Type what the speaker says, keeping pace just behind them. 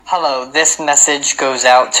Hello, this message goes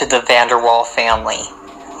out to the Vanderwall family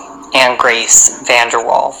and Grace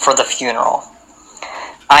Vanderwall for the funeral.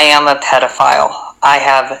 I am a pedophile. I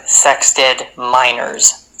have sexted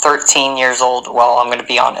minors, 13 years old, well, I'm going to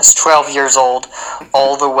be honest, 12 years old,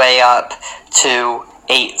 all the way up to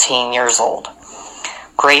 18 years old.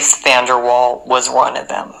 Grace Vanderwall was one of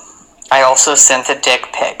them. I also sent a dick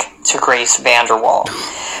pic to Grace Vanderwall.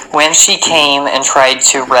 When she came and tried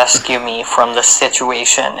to rescue me from the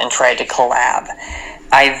situation and tried to collab,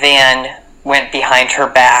 I then went behind her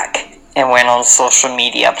back and went on social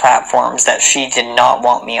media platforms that she did not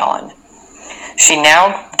want me on. She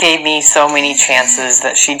now gave me so many chances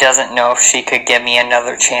that she doesn't know if she could give me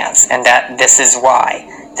another chance, and that this is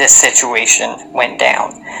why this situation went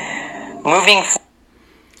down. Moving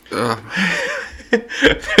forward.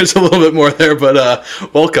 There's a little bit more there, but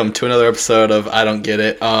welcome to another episode of I Don't Get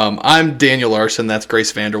It. I'm Daniel Larson, that's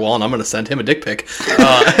Grace Vanderwall, and I'm going to send him a dick pic.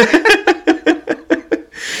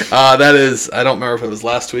 That is, I don't remember if it was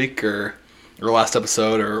last week or last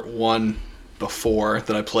episode or one before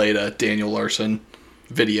that I played a Daniel Larson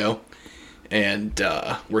video, and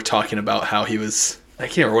we're talking about how he was, I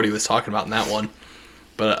can't remember what he was talking about in that one,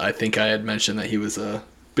 but I think I had mentioned that he was a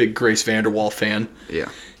big Grace Vanderwall fan. Yeah.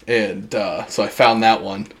 And so I found that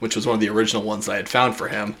one, which was one of the original ones I had found for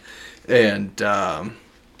him. And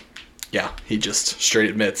yeah, he just straight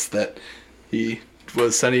admits that he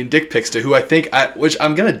was sending dick pics to who I think, which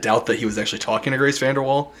I'm going to doubt that he was actually talking to Grace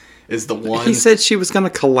Vanderwall, is the one. He said she was going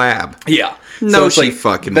to collab. Yeah. No, so she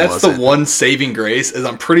fucking that's wasn't. the one saving grace, is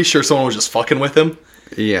I'm pretty sure someone was just fucking with him.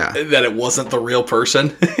 Yeah. That it wasn't the real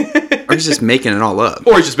person. Or he's just making it all up.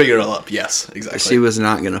 Or he's just making it all up, yes, exactly. She was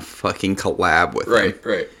not going to fucking collab with him.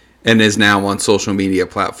 Right. And is now on social media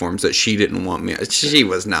platforms that she didn't want me. She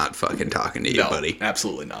was not fucking talking to you, buddy.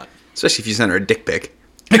 Absolutely not. Especially if you sent her a dick pic.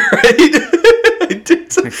 Right? I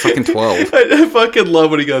did. Like fucking 12. I fucking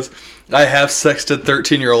love when he goes, I have sexted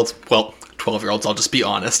 13-year-olds. Well, 12-year-olds, I'll just be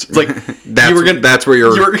honest. It's like, that's where you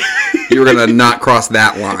were going to not cross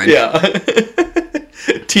that line. Yeah.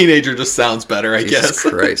 Teenager just sounds better, I Jesus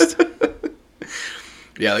guess. Christ.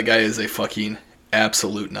 Yeah, the guy is a fucking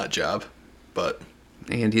absolute nut job. But...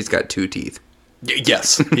 And he's got 2 teeth.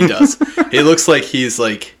 Yes, he does. It looks like he's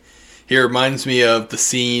like... He reminds me of the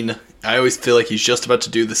scene... I always feel like he's just about to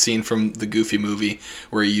do the scene from the Goofy movie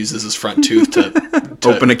where he uses his front tooth to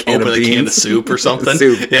open a can of soup or something.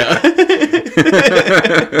 Soup. Yeah.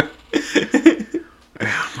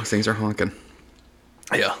 Those things are honking.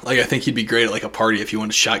 Yeah, like I think he'd be great at like a party if you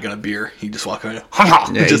wanted to shotgun a beer. He'd just walk around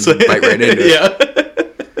and Yeah, just bite right into it.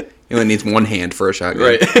 Yeah. He only needs one hand for a shotgun.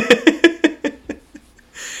 Right.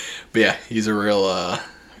 But yeah, he's a real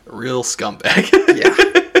scumbag. Yeah.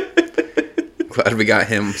 Glad we got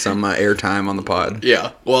him some airtime on the pod.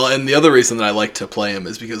 Yeah. Well, and the other reason that I like to play him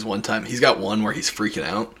is because one time he's got one where he's freaking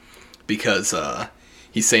out because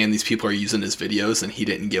he's saying these people are using his videos and he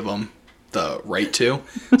didn't give them the right to.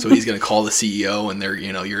 So he's going to call the CEO and you're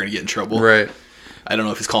going to get in trouble. Right. I don't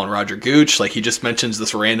know if he's calling Roger Gooch. Like he just mentions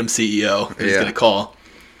this random CEO that he's going to call.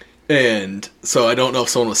 And so I don't know if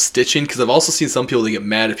someone was stitching, because I've also seen some people that get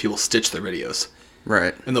mad if people stitch their videos.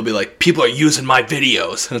 Right. And they'll be like, people are using my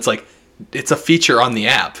videos. And it's like, it's a feature on the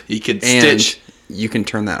app. You can stitch. You can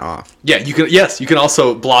turn that off. Yeah, you can. Yes, you can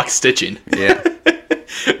also block stitching. Yeah.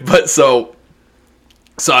 But so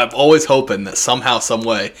I'm always hoping that somehow, some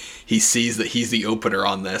way, he sees that he's the opener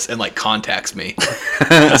on this and like contacts me.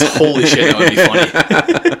 Because holy shit, that would be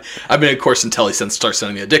funny. I mean, of course, until he starts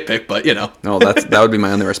sending me a dick pic, but you know. No, that would be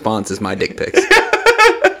my only response is my dick pics.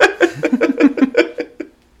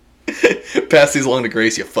 Pass these along to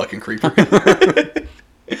Grace, you fucking creeper.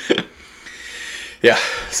 Yeah,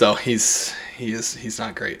 so he's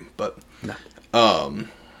not great, but No.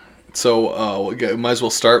 So we might as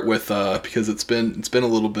well start with because it's been a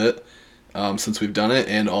little bit since we've done it,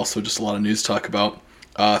 and also just a lot of news to talk about.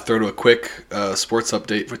 Throw to a quick sports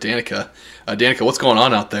update for Danica. Danica, what's going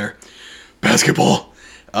on out there? Basketball.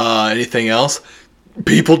 Anything else?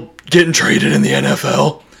 People getting traded in the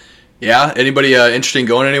NFL. Yeah. Anybody interested in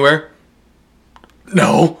going anywhere?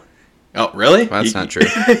 No. Oh, really? Well, that's not true.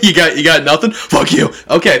 You got nothing? Fuck you.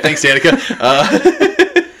 Okay, thanks, Danica.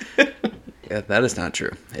 Yeah, that is not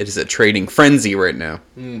true. It is a trading frenzy right now.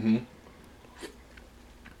 Mm-hmm.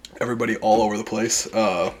 Everybody all over the place.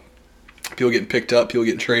 People getting picked up, people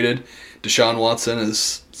getting traded. Deshaun Watson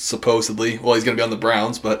is supposedly, well, he's going to be on the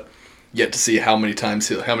Browns, but yet to see how many games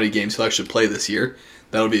he'll actually play this year.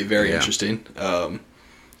 That'll be very interesting.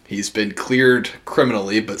 He's been cleared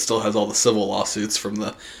criminally, but still has all the civil lawsuits from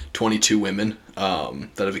the 22 women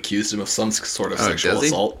that have accused him of some sort of sexual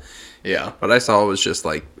assault. Yeah. What I saw was just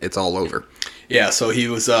like, it's all over. Yeah, so he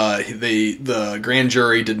was. The grand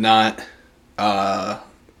jury did not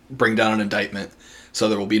bring down an indictment, so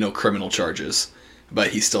there will be no criminal charges.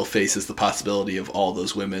 But he still faces the possibility of all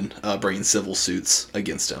those women bringing civil suits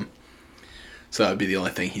against him. So that would be the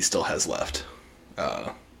only thing he still has left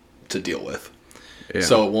to deal with. Yeah.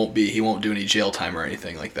 So it won't be. He won't do any jail time or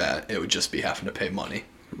anything like that. It would just be having to pay money.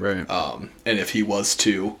 Right. And if he was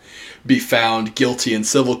to be found guilty in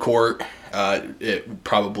civil court, it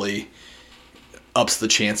probably ups the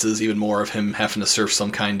chances even more of him having to serve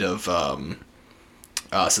some kind of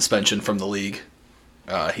suspension from the league.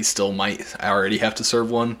 He still might already have to serve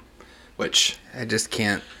one, which... I just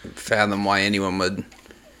can't fathom why anyone would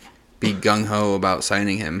be gung-ho about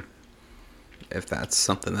signing him if that's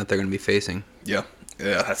something that they're going to be facing. Yeah,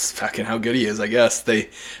 that's fucking how good he is, I guess.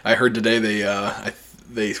 I heard today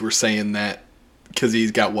they were saying that because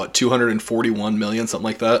he's got, $241 million, something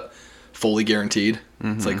like that, fully guaranteed.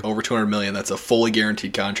 Mm-hmm. It's like over $200 million. That's a fully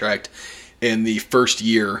guaranteed contract. And the first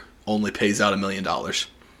year only pays out $1 million.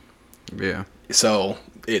 Yeah. So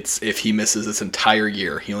if he misses this entire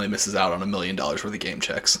year, he only misses out on $1 million worth of game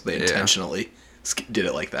checks. They intentionally did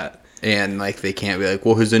it like that. And they can't be like,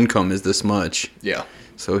 well, his income is this much. Yeah.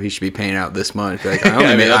 So he should be paying out this much. Like, I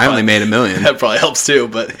only made $1 million. That probably helps too,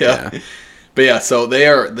 but yeah. But yeah, so they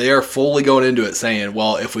are fully going into it saying,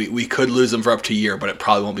 well, if we could lose him for up to a year, but it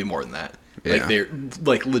probably won't be more than that. Yeah.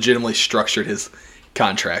 They legitimately structured his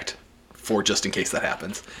contract for just in case that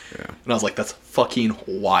happens. Yeah. And I was like, that's fucking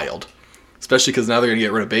wild. Especially because now they're going to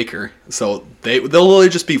get rid of Baker. So they'll literally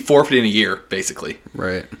just be forfeiting a year, basically.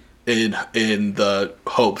 Right. In the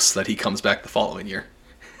hopes that he comes back the following year.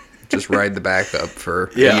 Just ride the backup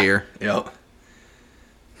for a year. Yeah.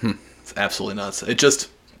 It's absolutely nuts. It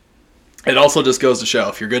also just goes to show,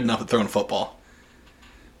 if you're good enough at throwing a football,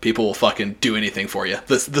 people will fucking do anything for you.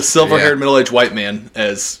 The silver-haired middle-aged white man,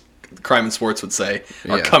 as Crime and Sports would say,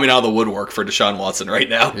 are coming out of the woodwork for Deshaun Watson right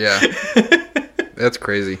now. Yeah. That's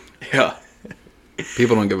crazy. Yeah.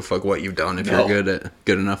 People don't give a fuck what you've done if you're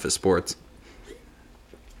good enough at sports.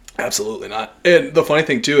 Absolutely not. And the funny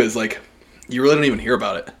thing too is you really don't even hear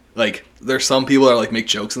about it. There's some people that make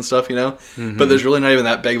jokes and stuff, mm-hmm. but there's really not even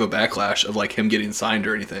that big of a backlash of him getting signed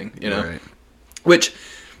or anything, Right. Which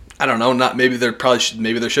I don't know. Not maybe there shouldn't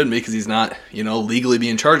be because he's not legally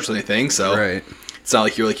being charged with anything. So right. It's not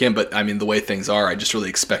like you really can. But I mean, the way things are, I just really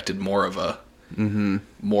expected more of a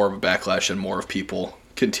backlash and more of people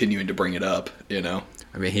continuing to bring it up,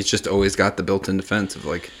 I mean, he's just always got the built-in defense of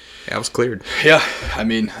I was cleared. Yeah, I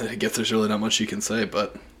mean, I guess there's really not much you can say,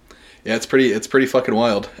 but yeah, it's pretty fucking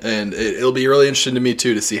wild, and it'll be really interesting to me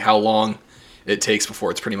too to see how long it takes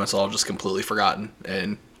before it's pretty much all just completely forgotten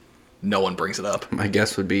and no one brings it up. My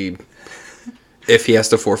guess would be if he has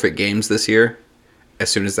to forfeit games this year,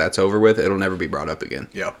 as soon as that's over with, it'll never be brought up again.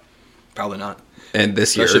 Yeah, probably not. And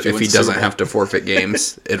this year, if he doesn't have to forfeit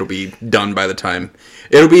games, it'll be done by the time...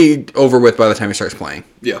 It'll be over with by the time he starts playing.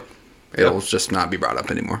 Yeah. It'll just not be brought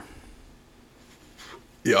up anymore.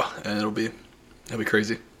 Yeah, and it'll be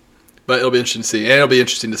crazy. But it'll be interesting to see. And it'll be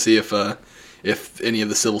interesting to see if any of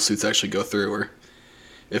the civil suits actually go through or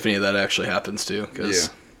if any of that actually happens too. Because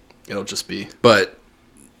it'll just be... But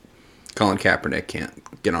Colin Kaepernick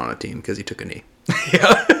can't get on a team because he took a knee.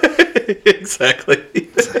 Yeah. Exactly.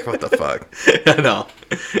 It's what the fuck? I know.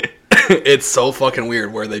 It's so fucking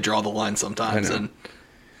weird where they draw the line sometimes. And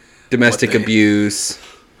domestic abuse,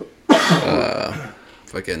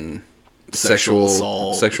 fucking sexual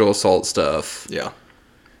assault stuff. Yeah.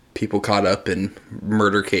 People caught up in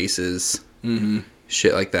murder cases. Mm-hmm.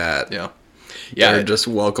 Shit like that. Yeah. They're just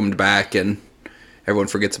welcomed back and everyone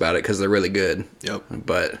forgets about it because they're really good. Yep.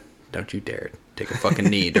 But don't you dare take a fucking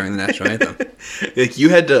knee during the national anthem.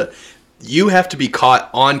 You have to be caught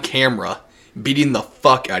on camera beating the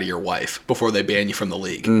fuck out of your wife before they ban you from the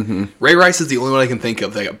league. Mm-hmm. Ray Rice is the only one I can think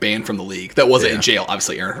of that got banned from the league. That wasn't in jail.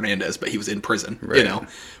 Obviously, Aaron Hernandez, but he was in prison. Right.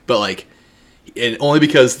 But and only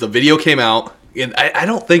because the video came out, and I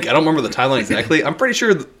don't remember the timeline exactly. I'm pretty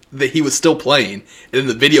sure that he was still playing, and then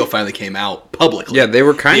the video finally came out publicly. Yeah, they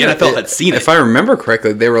were kind of... The NFL had seen it. If I remember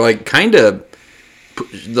correctly, they were kind of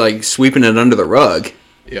sweeping it under the rug.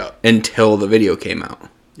 Yeah. Until the video came out.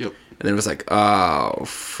 Yep. And then it was oh,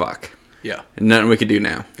 fuck. Yeah. And nothing we could do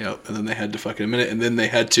now. Yep. And then they had to fucking admit it. And then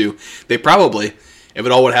they probably, if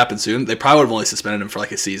it all would happen soon, they probably would have only suspended him for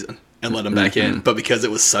a season and let him back in. But because it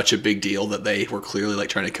was such a big deal that they were clearly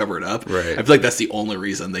trying to cover it up, right. I feel like that's the only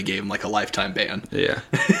reason they gave him a lifetime ban. Yeah.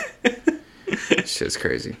 Shit's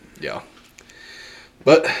crazy. Yeah.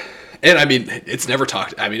 But, and I mean, it's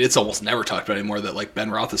almost never talked about anymore that Ben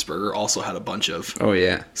Roethlisberger also had a bunch of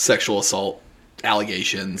sexual assault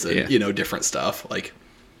allegations and, different stuff.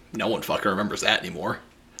 no one fucking remembers that anymore.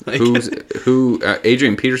 Like,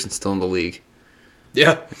 Adrian Peterson's still in the league.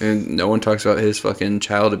 Yeah. And no one talks about his fucking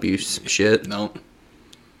child abuse shit. No.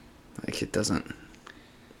 Like, it doesn't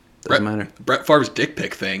matter. Brett Favre's dick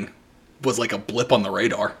pic thing was like a blip on the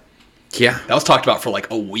radar. Yeah. That was talked about for like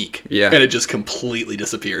a week. Yeah. And it just completely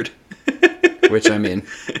disappeared. Which, I mean,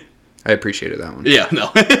 I appreciated that one. Yeah,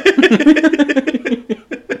 no.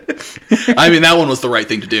 I mean, that one was the right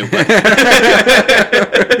thing to do.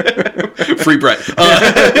 Free Brett.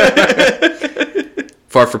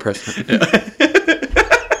 Far for president.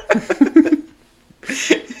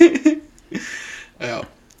 Yeah.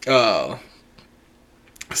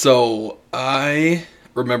 So I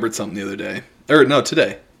remembered something the other day, or no,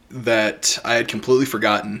 today, that I had completely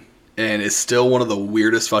forgotten, and is still one of the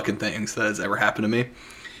weirdest fucking things that has ever happened to me.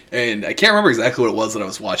 And I can't remember exactly what it was that I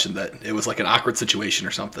was watching, that it was like an awkward situation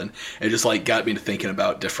or something. It just like got me to thinking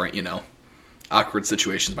about different, awkward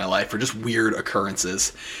situations in my life, or just weird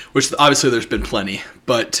occurrences, which obviously there's been plenty.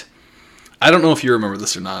 But I don't know if you remember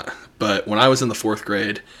this or not, but when I was in the 4th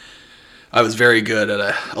grade, I was very good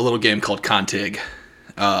at a little game called Contig.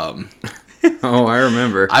 Oh, I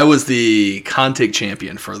remember. I was the Contig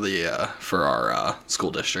champion for our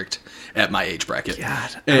school district at my age bracket.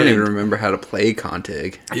 God, I don't even remember how to play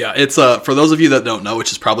Contig. Yeah, it's for those of you that don't know,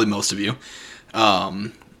 which is probably most of you.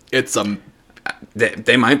 It's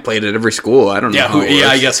They might play it at every school. I don't know.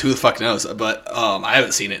 I guess who the fuck knows? But I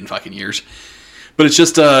haven't seen it in fucking years. But it's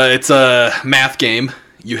just it's a math game.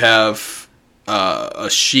 You have a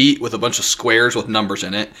sheet with a bunch of squares with numbers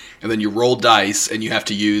in it, and then you roll dice, and you have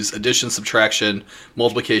to use addition, subtraction,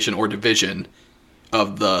 multiplication, or division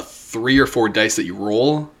of the 3 or 4 dice that you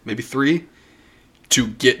roll, maybe 3, to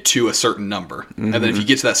get to a certain number. Mm-hmm. And then if you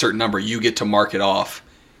get to that certain number, you get to mark it off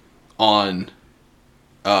on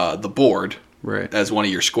the board as one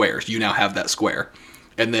of your squares. You now have that square.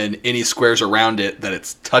 And then any squares around it that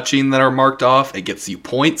it's touching that are marked off, it gets you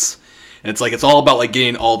points. And it's all about like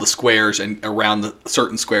getting all the squares and around the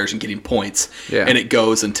certain squares and getting points. Yeah. And it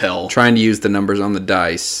goes until trying to use the numbers on the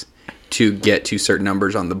dice to get to certain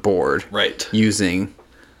numbers on the board. Right. Using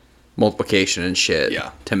multiplication and shit.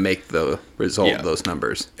 Yeah. To make the result of those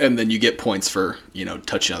numbers. And then you get points for,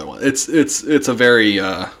 touching other ones. It's a very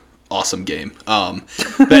awesome game.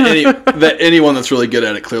 That anyone that's really good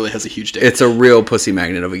at it clearly has a huge dick. It's a real pussy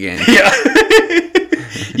magnet of a game. Yeah.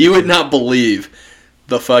 You would not believe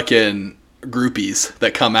the fucking groupies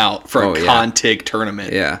that come out for a Contig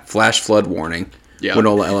tournament. Yeah. Flash flood warning. Yeah.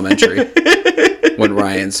 Winola Elementary. When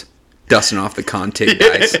Ryan's dusting off the Contig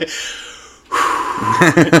dice.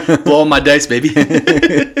 Blowing my dice, baby.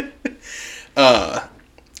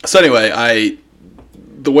 So anyway,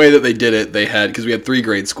 the way that they did it, because we had 3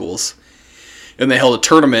 grade schools, and they held a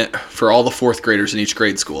tournament for all the 4th graders in each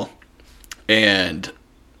grade school. And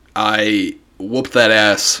I whooped that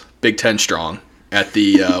ass Big Ten strong at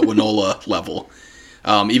the Winola level.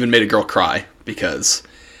 Even made a girl cry because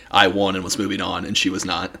I won and was moving on, and she was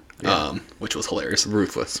not, which was hilarious.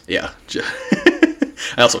 Ruthless. Yeah.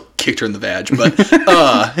 I also kicked her in the vag, but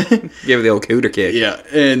gave her the old cooter kick. Yeah,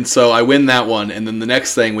 and so I win that one, and then the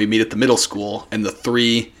next thing we meet at the middle school, and the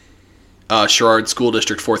 3 Sherrard School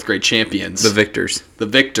District 4th grade champions, the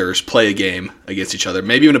victors play a game against each other,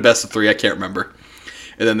 maybe even a best of 3, I can't remember.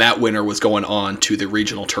 And then that winner was going on to the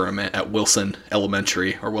regional tournament at Wilson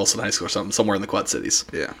Elementary or Wilson High School or something, somewhere in the Quad Cities.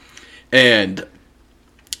 Yeah. And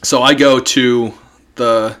so I go to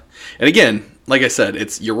and again, like I said,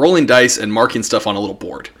 you're rolling dice and marking stuff on a little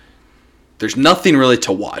board. There's nothing really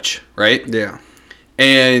to watch, right? Yeah.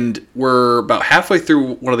 And we're about halfway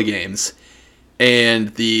through one of the games, and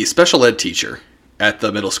the special ed teacher at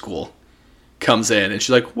the middle school comes in, and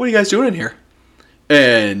she's like, "What are you guys doing in here?"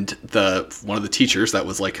 And one of the teachers that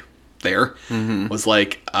was like there was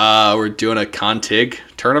like, "We're doing a Contig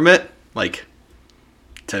tournament," and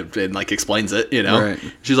explains it, Right.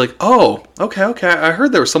 She's like, "Oh, okay. I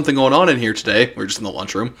heard there was something going on in here today." We're just in the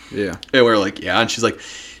lunchroom. Yeah. And we're like, "Yeah." And she's like,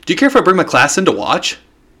 "Do you care if I bring my class in to watch?"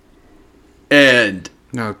 And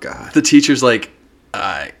oh god, the teacher's like,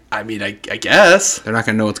 I guess they're not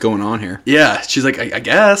gonna know what's going on here. Yeah. She's like, I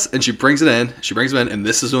guess. And she brings it in. And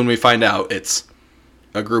this is when we find out it's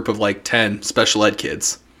a group of 10 special ed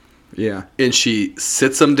kids. Yeah. And she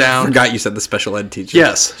sits them down. I forgot you said the special ed teacher.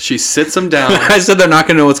 Yes. She sits them down. I said they're not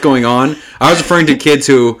going to know what's going on. I was referring to kids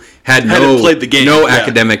who hadn't played the game. No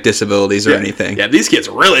academic disabilities or anything. Yeah, these kids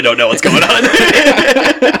really don't know what's going on.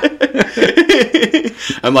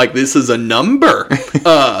 I'm like, this is a number.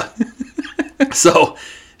 So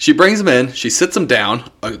she brings them in. She sits them down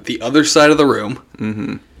at the other side of the room.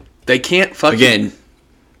 Mm-hmm. They can't fucking... Again,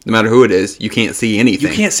 no matter who it is, you can't see anything.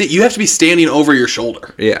 You can't see it. You have to be standing over your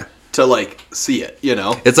shoulder Yeah. to like see it, you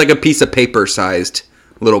know? It's like a piece of paper sized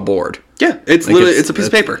little board. Yeah, it's Like literally it's a piece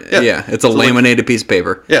of paper. Yeah, it's a laminated piece of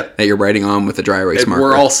paper. Yeah. That you're writing on with a dry erase marker.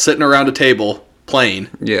 We're all sitting around a table playing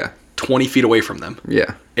Yeah. 20 feet away from them.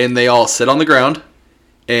 Yeah. And they all sit on the ground,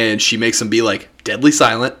 and she makes them be like deadly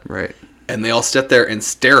silent, Right. and they all sit there and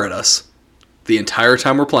stare at us the entire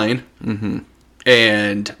time we're playing. Mm-hmm.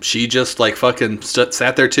 And she just like fucking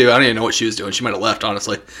sat there too. I don't even know what she was doing. She might have left,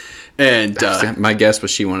 honestly. And My guess was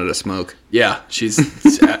she wanted to smoke. yeah, she's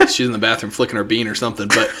in the bathroom flicking her bean or something.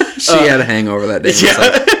 But She had a hangover that day. Yeah.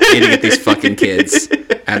 Like, need to get these fucking kids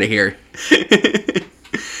out of here.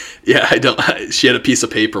 yeah, I don't. She had a piece of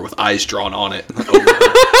paper with eyes drawn on it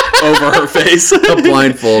over her face. A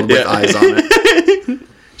blindfold with Yeah. eyes on it.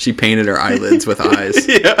 She painted her eyelids with eyes.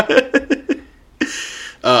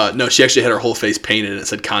 No, she actually had her whole face painted and it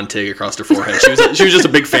said Contig across her forehead. She was just a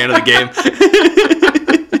big fan of the game.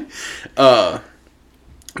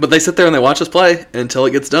 But they sit there and they watch us play until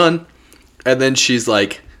it gets done. And then she's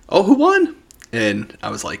like, oh, who won? And I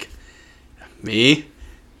was like, me.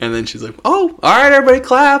 And then she's like, oh, all right, everybody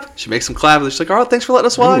clap. She makes them clap. And she's like, all right, thanks for letting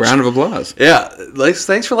us watch. Ooh, round of applause. Yeah, like,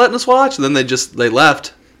 thanks for letting us watch. And then they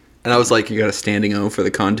left. And I was like, You got a standing O for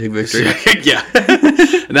the Contig victory. yeah.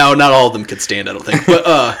 Now, not all of them could stand, I don't think.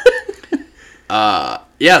 But,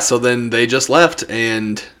 yeah, so then they just left,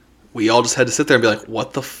 and we all just had to sit there and be like,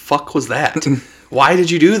 what the fuck was that? Why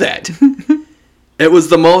did you do that? It was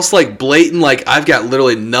the most, like, blatant, like, I've got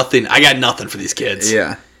literally nothing. I got nothing for these kids.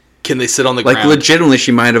 Yeah. Can they sit on the Like, ground? legitimately,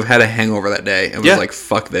 she might have had a hangover that day and was Yeah. like,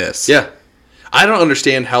 fuck this. Yeah. I don't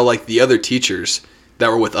understand how, like, the other teachers that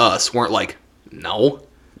were with us weren't like, no.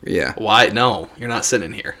 Yeah. Why? No, you're not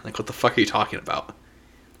sitting here. Like, what the fuck are you talking about?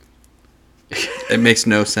 It makes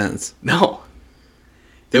no sense. No.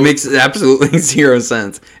 It makes absolutely zero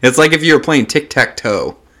sense. It's like if you were playing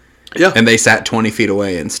tic-tac-toe Yeah. and they sat 20 feet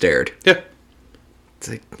away and stared. Yeah. It's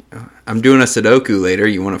like, I'm doing a Sudoku later.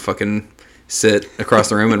 You want to fucking sit across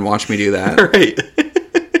the room and watch me do that? Right.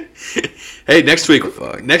 Hey, next week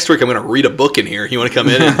Fuck. I'm going to read a book in here. You want to come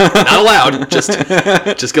in? And, not allowed. Just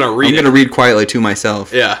going to read I'm it. going to read quietly to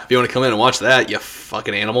myself. Yeah. If you want to come in and watch that, you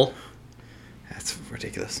fucking animal. That's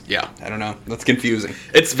ridiculous. Yeah. I don't know. That's confusing.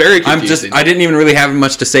 It's very confusing. I didn't even really have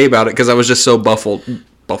much to say about it because I was just so baffled.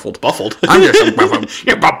 Buffled. I'm just so baffled.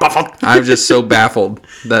 You're buffled. I'm just so baffled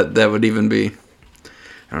that would even be.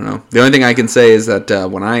 I don't know. The only thing I can say is that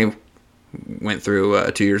when I went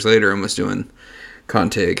through 2 years later and was doing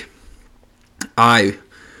Contig, I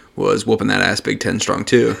was whooping that ass Big Ten strong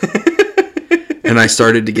too. And I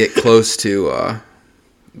started to get close to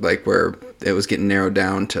like where it was getting narrowed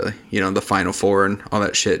down to, the Final Four and all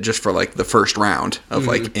that shit just for like the first round of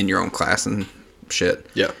like in your own class and shit.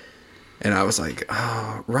 Yeah. And I was like,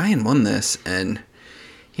 oh, Ryan won this, and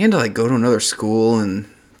he had to like go to another school and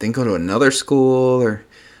then go to another school, or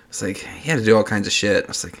it's like he had to do all kinds of shit. I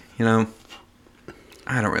was like,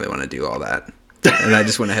 I don't really want to do all that, and I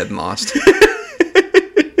just went ahead and lost.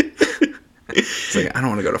 It's like I don't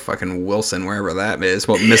want to go to fucking Wilson, wherever that is,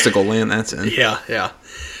 what mystical land that's in. Yeah. Yeah.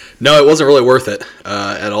 No, it wasn't really worth it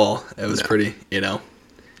at all. It was pretty,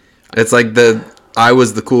 It's like I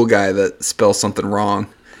was the cool guy that spells something wrong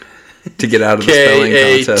to get out of the spelling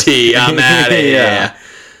contest. K-A-T, I'm out of here. Yeah.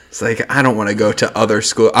 It's like, I don't want to go to other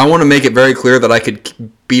school. I want to make it very clear that I could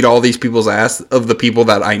beat all these people's ass of the people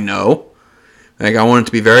that I know. Like, I want it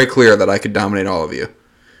to be very clear that I could dominate all of you.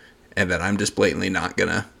 And that I'm just blatantly not going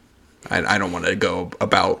to... I don't want to go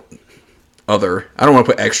about other... I don't want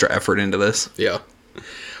to put extra effort into this. Yeah.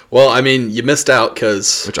 Well, I mean, you missed out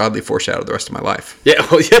because... Which oddly foreshadowed the rest of my life. Yeah,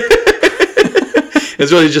 well, yeah.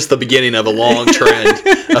 It's really just the beginning of a long trend.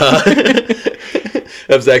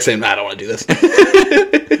 Of Zach saying, I don't want to do this.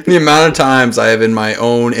 The amount of times I have in my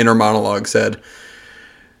own inner monologue said,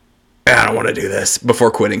 I don't want to do this before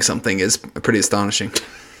quitting something is pretty astonishing.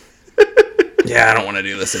 Yeah, I don't want to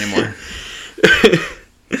do this anymore.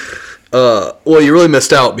 Well, you really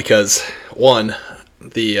missed out because, one,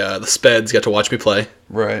 the Speds got to watch me play.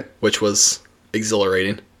 Right. Which was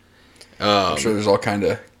exhilarating. I'm sure there's all kind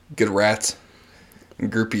of good rats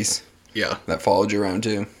and groupies Yeah. that followed you around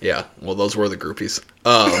too. Yeah. Well, those were the groupies.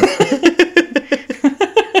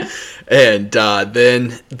 And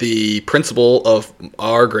then the principal of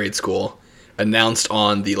our grade school announced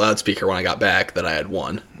on the loudspeaker when I got back that I had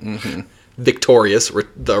won. Mm-hmm. Victorious,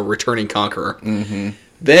 the returning conqueror. Mm-hmm.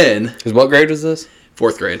 Then... Because what grade was this?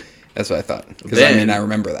 4th grade. That's what I thought. Because I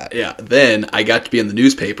remember that. Yeah. Then I got to be in the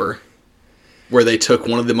newspaper where they took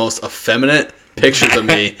one of the most effeminate pictures of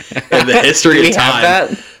me in the history of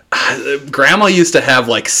time. Grandma used to have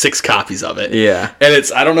like 6 copies of it. Yeah. And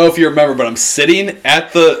I don't know if you remember, but I'm sitting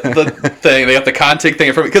at the thing. They got the Contig thing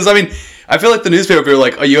in front of me. Because, I mean, I feel like the newspaper people are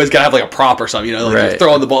like, oh, you always got to have like a prop or something, like right. You're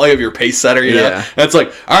throwing the ball, you have your pace setter, you know? Yeah. And it's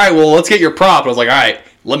like, all right, well, let's get your prop. And I was like, all right,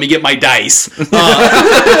 let me get my dice.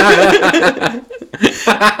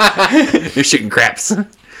 You're shooting craps.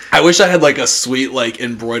 I wish I had like a sweet like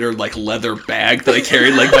embroidered like leather bag that I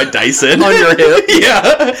carried like my dice in. On your hip?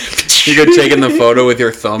 Yeah. You go taking the photo with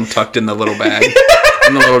your thumb tucked in the little bag.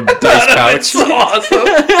 In the little dice pouch. That's so awesome.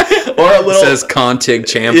 Or a little... It says Contig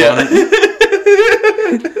Champ on it.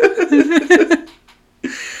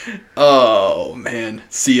 Oh, man.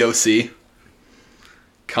 COC.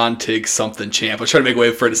 Contig something champ. I was trying to make a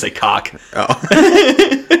way for it to say cock.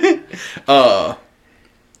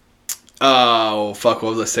 Oh, fuck,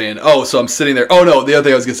 what was I saying? Oh, so I'm sitting there. Oh, no, the other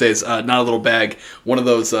thing I was going to say is not a little bag. One of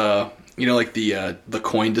those, like the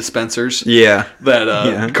coin dispensers. Yeah. That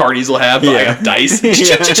carnies will have. Yeah. I got dice. But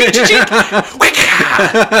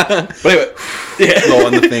anyway. Yeah. Blow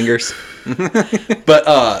on the fingers. But,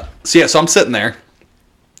 so I'm sitting there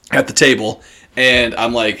at the table, and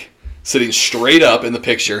I'm, like, sitting straight up in the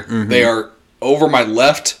picture. Mm-hmm. They are over my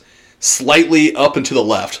left, slightly up and to the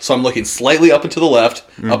left. So I'm looking slightly up and to the left,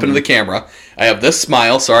 up into the camera. I have this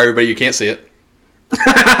smile. Sorry, everybody, you can't see it.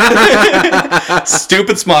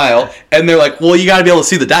 Stupid smile. And they're like, well, you got to be able to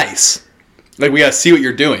see the dice. Like, we got to see what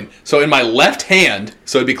you're doing. So in my left hand,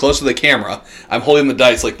 so it'd be close to the camera, I'm holding the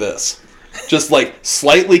dice like this. Just, like,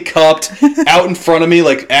 slightly cupped out in front of me,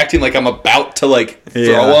 like, acting like I'm about to, like,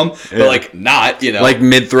 throw them. But, like, not, you know. Like,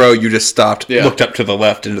 mid-throw, you just stopped, looked up to the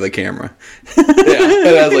left into the camera. Yeah.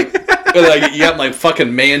 And I was like, you got my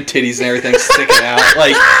fucking man titties and everything sticking out.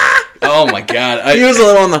 Like, oh, my God. He was a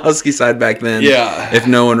little on the husky side back then. Yeah. If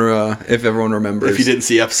everyone remembers. If you didn't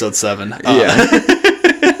see episode 7. Yeah.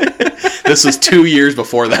 This was 2 years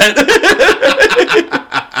before that.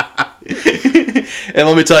 And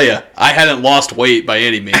let me tell you, I hadn't lost weight by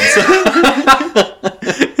any means.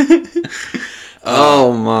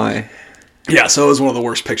 Oh, my. Yeah, so it was one of the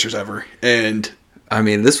worst pictures ever. And I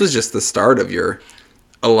mean, this was just the start of your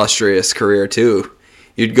illustrious career, too.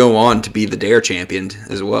 You'd go on to be the Dare champion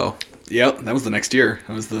as well. Yep, that was the next year.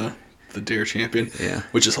 I was the Dare champion. Yeah.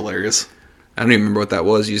 Which is hilarious. I don't even remember what that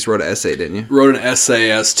was. You just wrote an essay, didn't you? Wrote an essay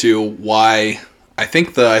as to why... I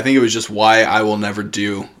think it was just why I will never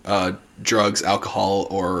do drugs, alcohol,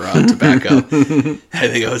 or tobacco. I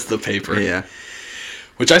think it was the paper. Yeah.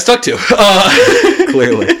 Which I stuck to.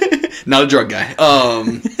 Clearly. Not a drug guy.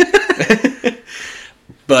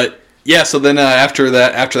 But yeah, so then after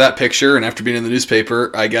that picture and after being in the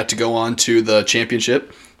newspaper, I got to go on to the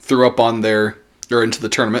championship, into the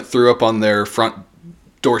tournament, threw up on their front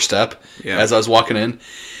doorstep as I was walking in.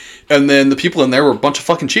 And then the people in there were a bunch of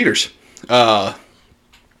fucking cheaters.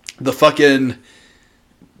 The fucking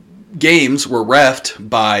games were reffed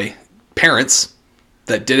by parents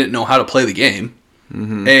that didn't know how to play the game.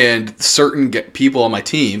 Mm-hmm. And certain people on my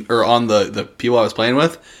team, or on the people I was playing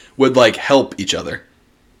with, would like help each other.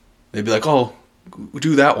 They'd be like, oh,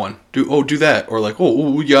 do that one. Do that. Or like,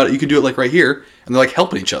 oh, you can do it like right here. And they're like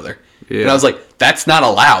helping each other. Yeah. And I was like, that's not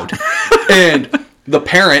allowed. And the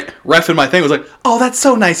parent reffing my thing was like, oh, that's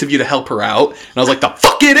so nice of you to help her out. And I was like, the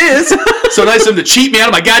fuck it is. So nice of him to cheat me out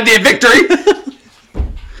of my goddamn victory.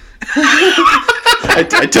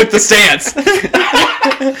 I took the stance.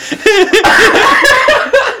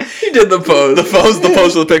 You did the pose. The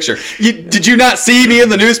pose of the picture. Did you not see me in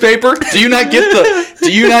the newspaper? Do you not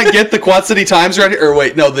get the Quad City Times right here? Or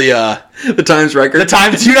wait, no, the Times record. The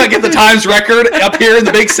Times. Do you not get the Times record up here in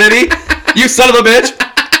the big city? You son of a bitch.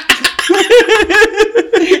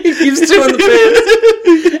 He keeps doing the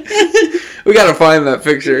pins. We gotta find that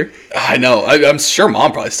picture. I know. I'm sure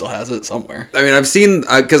Mom probably still has it somewhere. I mean, I've seen,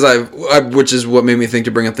 because which is what made me think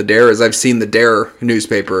to bring up the Dare, is I've seen the Dare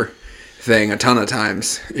newspaper thing a ton of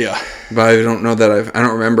times. Yeah. But I don't know that I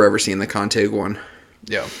don't remember ever seeing the Contig one.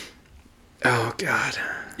 Yeah. Oh, God.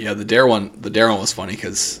 Yeah, the Dare one was funny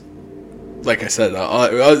because, like I said,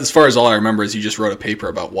 as far as all I remember is you just wrote a paper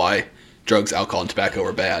about why drugs, alcohol, and tobacco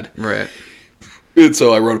are bad. Right. And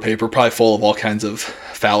so I wrote a paper probably full of all kinds of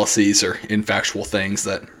fallacies or infactual things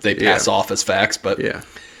that they pass off as facts, but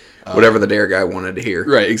whatever the Dare guy wanted to hear.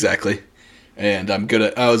 Right, exactly. And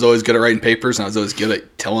I was always good at writing papers, and I was always good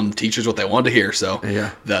at telling teachers what they wanted to hear. So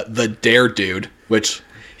the Dare dude, which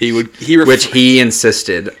he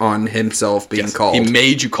insisted on himself being called. He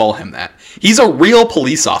made you call him that. He's a real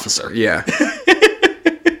police officer. Yeah.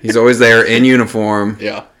 He's always there in uniform.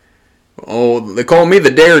 Yeah. Oh, they call me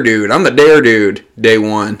the Dare dude. I'm the Dare dude, day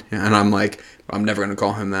one. And I'm like, I'm never going to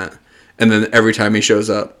call him that. And then every time he shows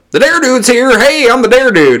up, the Dare Dude's here. Hey, I'm the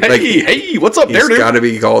Dare Dude. Hey, what's up, Dare He's Dude? got to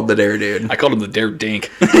be called the Dare Dude. I called him the Dare Dink.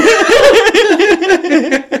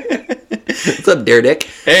 What's up, Dare Dick?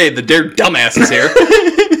 Hey, the Dare Dumbass is here.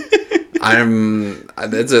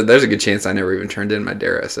 There's a good chance I never even turned in my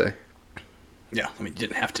Dare essay. Yeah, I mean, you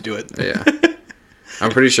didn't have to do it. Yeah.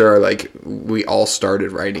 I'm pretty sure, like, we all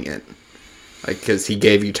started writing it. Like, because he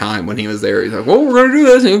gave you time when he was there. He's like, well, we're going to do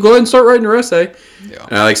this. And you go ahead and start writing your essay. Yeah.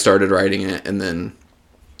 And I, like, started writing it and then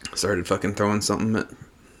started fucking throwing something at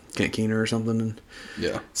Kent Keener or something. And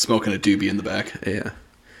Yeah, smoking a doobie in the back. yeah.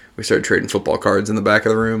 We started trading football cards in the back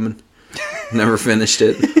of the room and never finished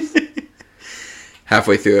it.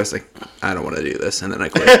 Halfway through, I was like, I don't want to do this. And then I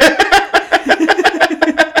quit.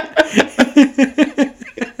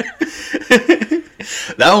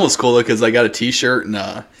 That one was cool, though, because I got a t-shirt and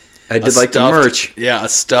I did like the merch. Yeah, a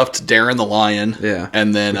stuffed Darren the Lion. Yeah.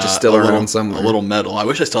 And then Which is still around somewhere. a little medal. I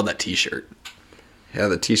wish I still had that t-shirt. Yeah,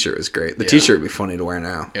 the t-shirt was great. The Yeah. t-shirt would be funny to wear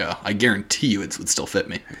now. Yeah, I guarantee you it would still fit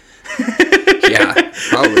me. Yeah,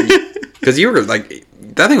 probably. Because you were like,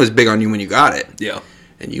 that thing was big on you when you got it. Yeah.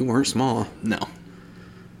 And you weren't small. No.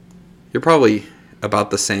 You're probably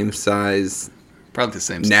about the same size Probably the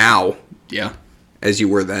same. now Yeah. as you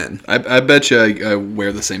were then. I bet you I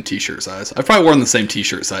wear the same t-shirt size. I've probably worn the same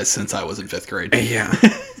t-shirt size since I was in 5th grade. Yeah.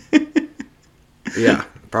 Yeah,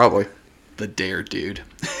 probably. The Dare Dude.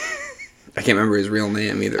 I can't remember his real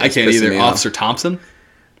name either. I It's can't pissing either. me off. Officer Thompson?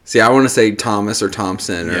 See, I want to say Thomas or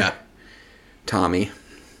Thompson or Yeah. Tommy.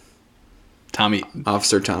 Tommy.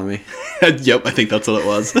 Officer Tommy. Yep, I think that's what it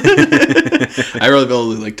was. I really feel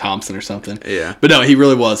like Thompson or something. Yeah. But no, he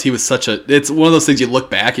really was. He was such a... It's one of those things you look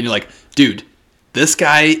back and you're like, dude, this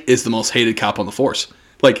guy is the most hated cop on the force.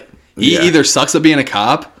 Like, he Yeah. either sucks at being a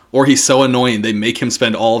cop or he's so annoying they make him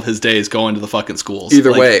spend all of his days going to the fucking schools.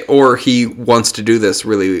 Either Like, way, or he wants to do this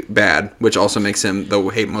really bad, which also makes him the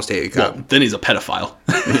most hated cop. Well, then he's a pedophile.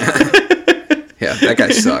 Yeah, that guy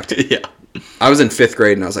sucked. Yeah. I was in 5th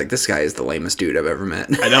grade and I was like, this guy is the lamest dude I've ever met.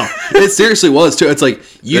 I know. It seriously was, too. It's like,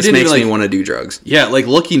 you This didn't makes even, like... me want to do drugs. Yeah, like,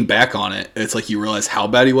 looking back on it, it's like you realize how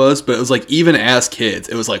bad he was, but it was like, even as kids,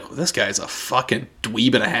 it was like, this guy's a fucking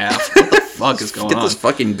dweeb and a half. What the fuck is going Get on? this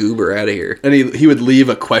fucking goober out of here. And he would leave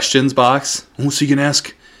a questions box. Oh, so you can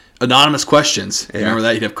ask anonymous questions. You Yeah. remember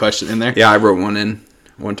that? He'd have question in there? Yeah, I wrote one in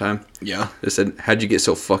one time. Yeah. It said, how'd you get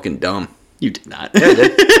so fucking dumb? You did not. Yeah, I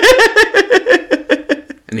did.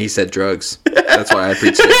 And he said drugs. That's why I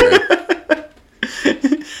preached it.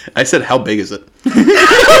 I said, how big is it?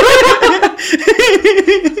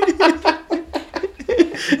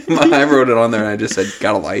 I wrote it on there and I just said,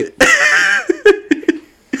 got a light.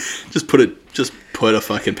 Just put a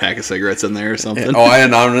fucking pack of cigarettes in there or something. Oh, I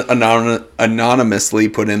anonymously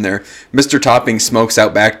put in there, Mr. Topping smokes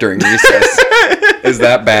out back during recess. Is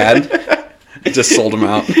that bad? Just sold them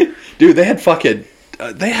out. Dude, they had fucking...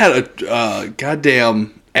 they had a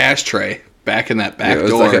goddamn ashtray back in that back Yeah, it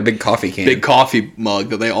was door. like a big coffee can. Big coffee mug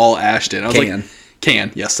that they all ashed in. I was Can. like...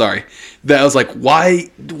 Can. Yes, sorry. That I was like, why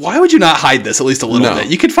would you not hide this at least a little No.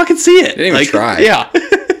 bit? You could fucking see it. Didn't even like, try. Yeah.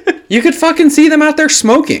 You could fucking see them out there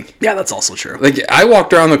smoking. Yeah, that's also true. Like, I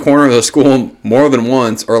walked around the corner of the school more than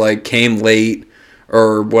once, or like came late,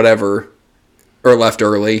 or whatever, or left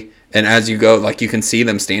early. And as you go, like, you can see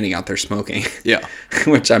them standing out there smoking. Yeah.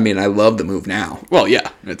 Which, I mean, I love the move now. Well, yeah.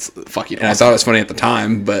 It's fucking And I awesome. thought it was funny at the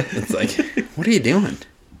time, but it's like, what are you doing?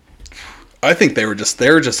 I think they were just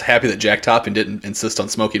happy that Jack Topping didn't insist on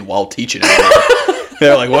smoking while teaching it.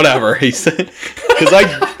 They're like, whatever. He said, because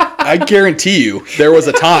I guarantee you there was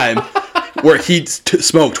a time where he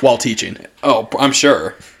smoked while teaching. Oh, I'm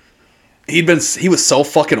sure. He was so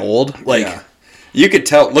fucking old. Like, Yeah. You could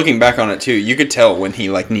tell, looking back on it too, you could tell when he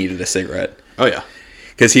like needed a cigarette. oh yeah,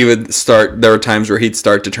 Because he would there were times where he'd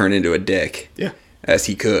start to turn into a dick. yeah. As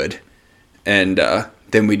he could. And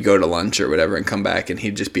then we'd go to lunch or whatever and come back and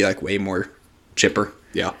he'd just be like way more chipper.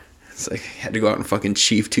 Yeah. It's like, had to go out and fucking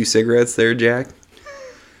chief 2 cigarettes there, Jack.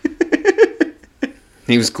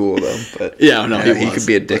 He was cool though, but Yeah, no, he he was, could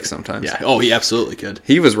be a dick but- sometimes. Yeah. Oh, he absolutely could.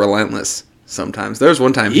 He was relentless sometimes. There was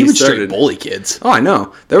one time He would straight started. bully kids. Oh, I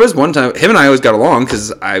know. There was one time him and I always got along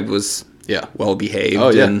because I was Yeah. well behaved. Oh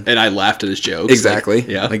yeah. and And I laughed at his jokes. exactly. Like,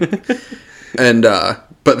 yeah. Like, and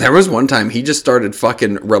but there was one time he just started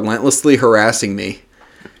fucking relentlessly harassing me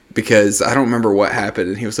because I don't remember what happened,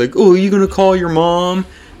 and he was like, "Oh, are you gonna call your mom?"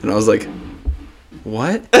 And I was like,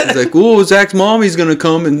 "What?" He's like, "Oh, Zach's mommy's gonna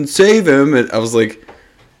come and save him," and I was like,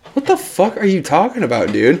 "What the fuck are you talking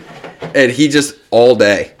about, dude?" And he just all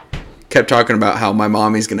day kept talking about how my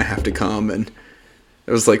mommy's gonna have to come, and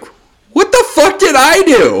it was like, what the fuck did I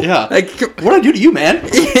do? Yeah. Like, what did I do to you, man?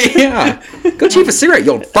 yeah, Go cheap a cigarette,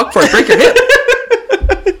 you old fuck, before I break your hip.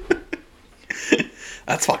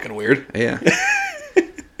 That's fucking weird. Yeah.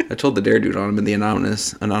 I told the dare dude on him in the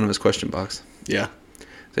anonymous question box. Yeah.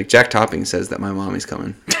 It's like, Jack Topping says that my mommy's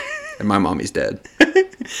coming. And my mommy's dead.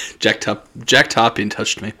 Jack Topping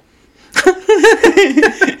touched me.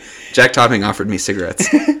 Jack Topping offered me cigarettes.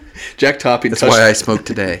 Jack Topping That's why I smoke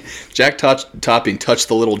today. Jack Topping touched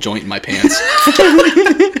the little joint in my pants.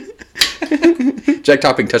 Jack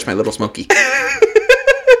Topping touched my little smoky.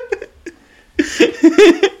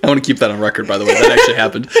 I want to keep that on record, by the way. That actually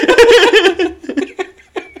happened.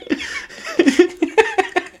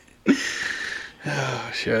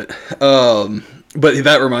 Oh, shit. But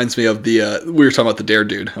that reminds me of the, we were talking about the dare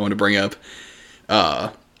dude I want to bring up.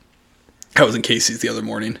 I was in Casey's the other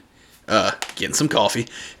morning, getting some coffee,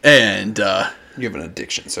 and You have an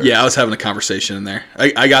addiction, sir. yeah, I was having a conversation in there.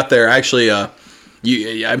 I got there, actually, I'm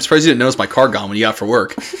surprised you didn't notice my car gone when you got for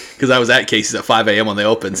work, because I was at Casey's at 5 a.m. when they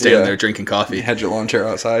opened, standing there drinking coffee. You had your lawn chair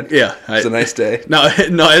outside? Yeah. It's a nice day. No, I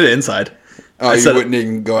had it inside. Oh, you wouldn't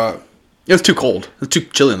even go out? It was too cold. It was too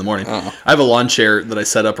chilly in the morning. Oh. I have a lawn chair that I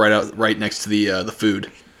set up right next to the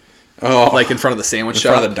food. Oh. Like in front of the sandwich In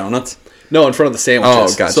shop. front of the donuts? No, in front of the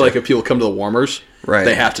sandwiches. Oh, gotcha. So like if people come to the warmers, Right.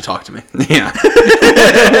 they have to talk to me. Yeah.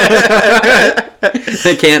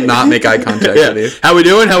 They can't not make eye contact with you. How we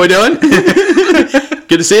doing?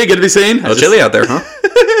 Good to see you. Good to be seen. A little chilly out there, huh?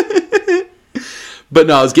 But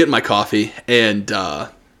no, I was getting my coffee, and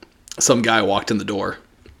some guy walked in the door.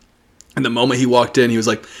 And the moment he walked in, he was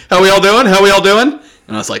like, "How we all doing? How we all doing?" And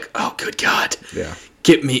I was like, "Oh, good God. Yeah.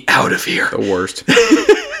 Get me out of here." The worst.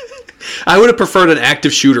 I would have preferred an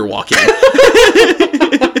active shooter walk in.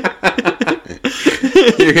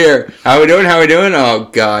 You're here. How we doing? How we doing? Oh,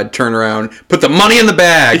 God. Turn around. Put the money in the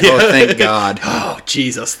bag. Oh, thank God. Oh,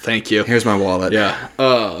 Jesus. Thank you. Here's my wallet. Yeah.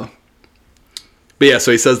 But yeah,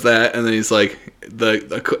 so he says that, and then he's like,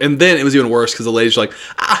 and then it was even worse because the lady's like,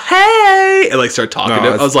 "Hey," and like started talking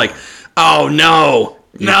to him. I was like, "Oh no,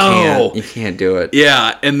 You can't do it.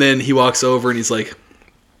 Yeah, and then he walks over and he's like,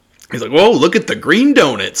 "Whoa, look at the green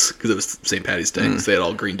donuts," because it was St. Patty's Day, so they had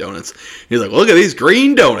all green donuts. He's like, "Look at these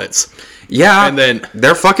green donuts." Yeah. And then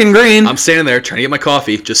they're fucking green. I'm standing there trying to get my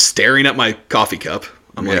coffee, just staring at my coffee cup.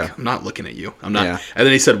 I'm Yeah. like, I'm not looking at you. I'm not. Yeah. And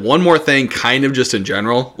then he said one more thing, kind of just in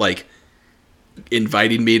general, like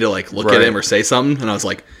inviting me to like look at him or say something. And I was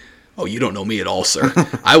like, "Oh, you don't know me at all, sir.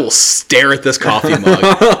 I will stare at this coffee mug.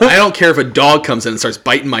 I don't care if a dog comes in and starts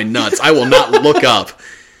biting my nuts. I will not look up."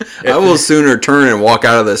 I will sooner turn and walk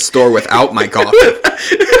out of this store without my coffee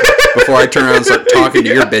before I turn around and start talking to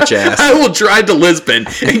your bitch ass. I will drive to Lisbon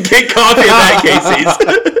and get coffee at that Casey's.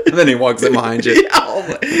 And then he walks in behind you.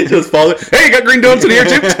 Just follow. Hey, you got green donuts in here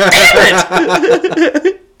too? Damn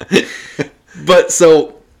it! But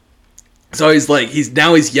so he's like, he's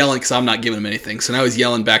yelling because I'm not giving him anything. So now he's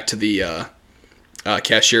yelling back to the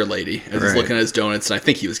cashier lady as he's looking at his donuts, and I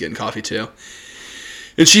think he was getting coffee too.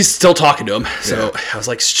 And she's still talking to him. So I was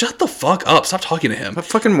like, shut the fuck up. Stop talking to him. A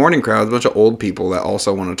fucking morning crowd, a bunch of old people that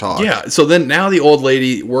also want to talk. Yeah. So then now the old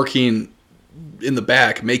lady working in the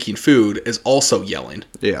back making food is also yelling.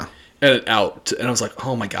 Yeah. And out. And I was like,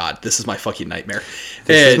 oh my God, this is my fucking nightmare.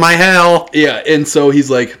 This is my hell. Yeah. And so he's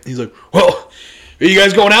like, well, are you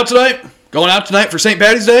guys going out tonight? Going out tonight for St.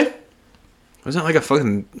 Patty's Day? Wasn't it like a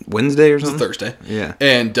fucking Wednesday or It was a something? Thursday. Yeah.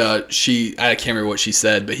 And I can't remember what she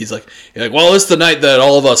said, but he's like, well, this is the night that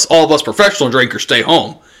all of us professional drinkers stay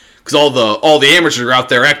home because all the amateurs are out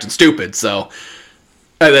there acting stupid. So,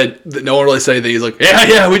 and then no one really said anything. He's like,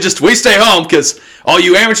 yeah, we stay home because all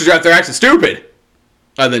you amateurs are out there acting stupid.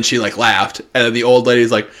 And then she like laughed, and then the old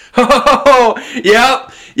lady's like, oh, yeah,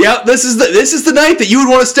 this is the night that you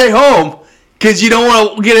would want to stay home because you don't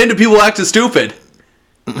want to get into people acting stupid.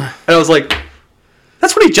 And I was like,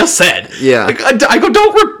 that's what he just said. Yeah. Like, I go,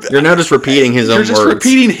 You're now just repeating his own words. You're just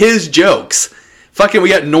repeating his jokes. Fucking, we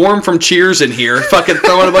got Norm from Cheers in here, fucking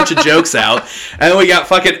throwing a bunch of jokes out, and then we got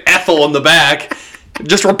fucking Ethel in the back,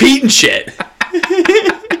 just repeating shit.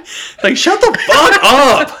 Like, shut the fuck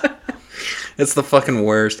up. It's the fucking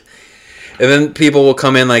worst. And then people will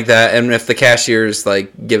come in like that, and if the cashiers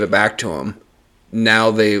like give it back to them, now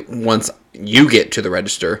once you get to the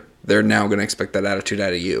register, they're now going to expect that attitude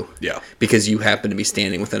out of you. Yeah. Because you happen to be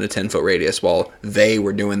standing within a 10-foot radius while they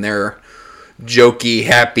were doing their jokey,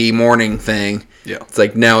 happy morning thing. Yeah. It's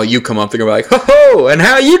like now you come up, they're going to be like, ho-ho, and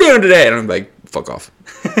how you doing today? And I'm like, fuck off.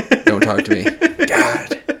 Don't talk to me.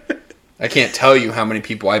 God. I can't tell you how many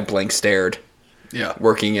people I blank stared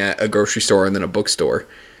working at a grocery store and then a bookstore.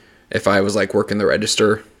 If I was like working the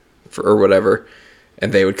register or whatever,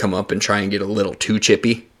 and they would come up and try and get a little too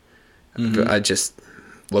chippy, I'd just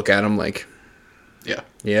look at them like, Yeah.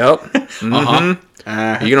 Yep. Mm-hmm.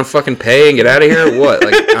 Uh-huh. You gonna fucking pay and get out of here or what?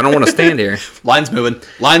 Like, I don't want to stand here. Line's moving.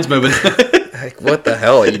 Like, what the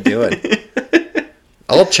hell are you doing?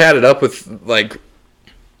 I'll chat it up with, like,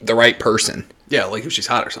 the right person. Yeah, like if she's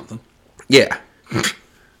hot or something. Yeah.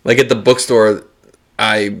 Like, at the bookstore,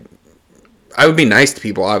 I would be nice to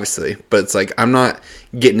people, obviously, but it's like I'm not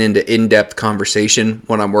getting into in-depth conversation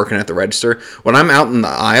when I'm working at the register. When I'm out in the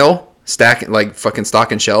aisle, fucking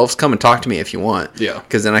stocking shelves, come and talk to me if you want. Yeah.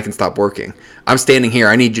 Because then I can stop working. I'm standing here.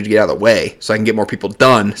 I need you to get out of the way so I can get more people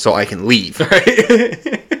done so I can leave.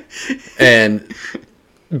 Right.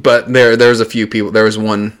 But there's a few people. There was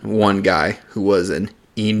one guy who was an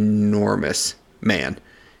enormous man.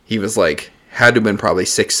 He was like, had to have been probably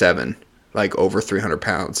 6'7", like over 300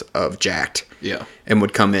 pounds of jacked. Yeah. And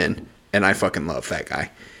would come in, and I fucking love that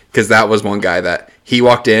guy. Because that was one guy that he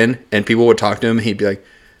walked in, and people would talk to him, and he'd be like,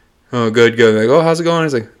 oh, good. Like, oh, how's it going?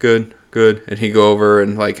 He's like, good. And he'd go over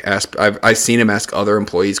and like ask. I've seen him ask other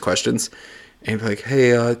employees questions, and he'd be like,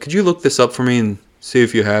 hey, could you look this up for me and see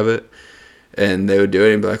if you have it? And they would do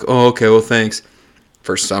it, and he'd be like, oh, okay, well, thanks.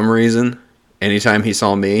 For some reason, anytime he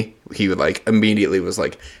saw me, he would like immediately was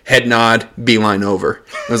like head nod, beeline over.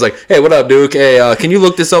 I was like, hey, what up, Duke? Hey, can you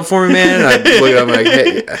look this up for me, man? And I look at him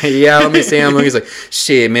like, hey, yeah, let me see him. He's like,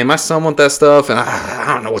 shit, man, my son want that stuff, and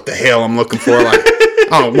I don't know what the hell I'm looking for. Like,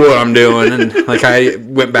 I don't know what I'm doing. And like I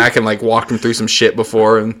went back and like walked him through some shit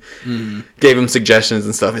before and gave him suggestions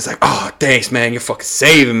and stuff. He's like, oh, thanks, man, you're fucking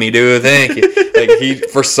saving me, dude. Thank you. Like he,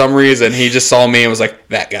 for some reason, he just saw me and was like,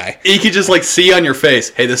 that guy. You could just like see on your face,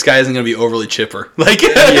 hey, this guy isn't gonna be overly chipper. Like,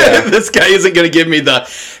 this guy isn't gonna give me the,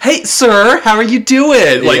 hey, sir, how are you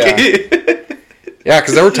doing? Like, yeah,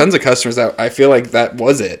 because there were tons of customers that I feel like that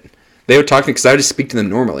was it. They would talk to me because I would just speak to them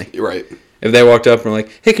normally. Right. If they walked up and were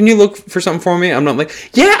like, hey, can you look for something for me? I'm not like,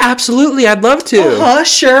 yeah, absolutely, I'd love to.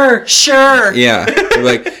 Sure. Yeah. They're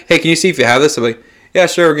like, hey, can you see if you have this? I'm like, yeah,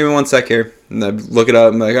 sure, give me 1 sec here. And I'd look it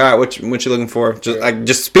up and be like, all right, what you looking for?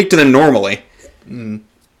 Just speak to them normally.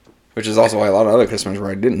 Which is also why a lot of other customers where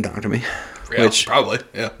I didn't talk to me. Yeah, which probably,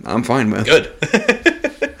 yeah. I'm fine with. Good.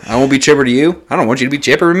 I won't be chipper to you. I don't want you to be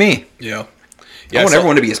chipper to me. Yeah. I want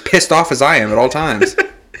everyone to be as pissed off as I am at all times.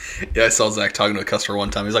 Yeah, I saw Zach talking to a customer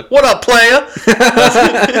one time. He's like, what up, playa?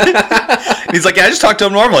 He's like, yeah, I just talk to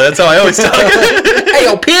him normally. That's how I always talk. Hey,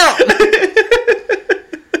 yo, pimp!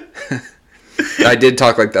 I did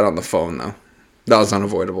talk like that on the phone, though. That was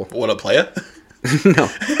unavoidable. What up, playa? No.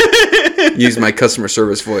 Use my customer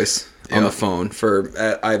service voice on the phone for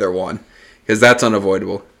either one. Because that's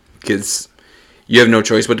unavoidable. Because you have no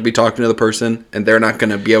choice but to be talking to the person, and they're not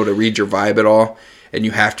going to be able to read your vibe at all. And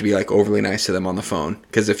you have to be like overly nice to them on the phone.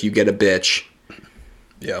 Because if you get a bitch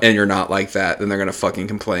and you're not like that, then they're going to fucking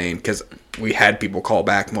complain. Because we had people call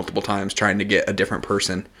back multiple times trying to get a different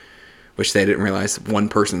person, which they didn't realize one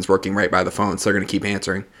person's working right by the phone, so they're going to keep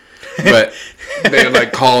answering. But they would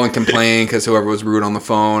like call and complain because whoever was rude on the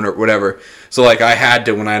phone or whatever. So like I had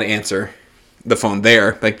to, when I had to answer the phone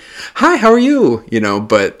there, like, hi, how are you? You know,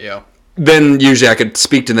 but then usually I could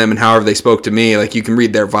speak to them, and however they spoke to me, like you can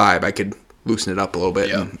read their vibe. I could loosen it up a little bit,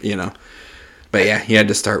 and, you know. But yeah, you had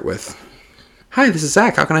to start with, hi, this is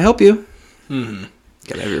Zach. How can I help you? Mm-hmm.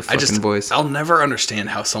 Gotta have your fucking voice. I'll never understand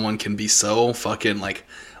how someone can be so fucking like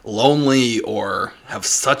lonely or have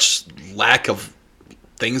such lack of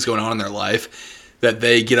things going on in their life that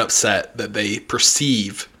they get upset that they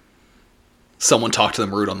perceive someone talk to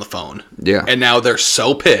them rude on the phone. Yeah. And now they're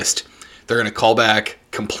so pissed, they're going to call back,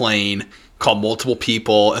 complain, call multiple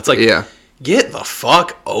people. It's like, get the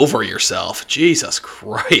fuck over yourself. Jesus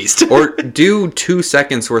Christ. Or do 2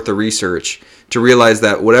 seconds worth of research to realize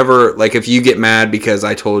that whatever, like if you get mad because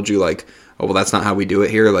I told you like, oh, well, that's not how we do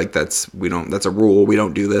it here. Like that's a rule. We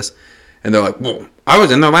don't do this. And they're like, well, I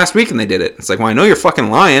was in there last week and they did it. It's like, well, I know you're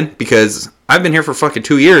fucking lying because I've been here for fucking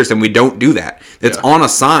 2 years and we don't do that. It's on a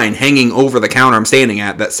sign hanging over the counter I'm standing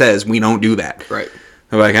at that says we don't do that. Right.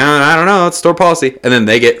 They're like, I don't know. It's store policy. And then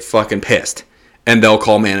they get fucking pissed. And they'll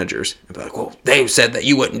call managers. And be like, well, they said that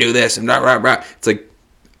you wouldn't do this. And blah, blah, blah. It's like,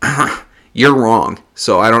 you're wrong.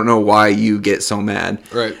 So I don't know why you get so mad.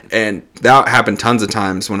 Right. And that happened tons of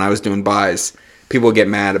times when I was doing buys. People would get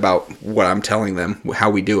mad about what I'm telling them,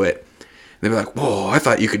 how we do it. They'd be like, whoa, I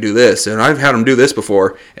thought you could do this. And I've had them do this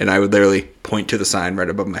before. And I would literally point to the sign right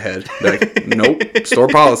above my head. Be like, nope, store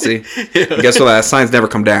policy. And guess what? That sign's never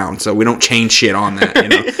come down. So we don't change shit on that. You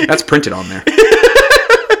know, that's printed on there.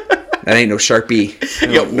 That ain't no Sharpie.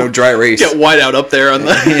 No dry erase. Get whiteout up there on the...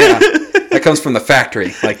 Yeah. That comes from the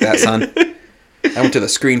factory like that, son. I went to the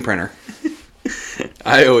screen printer.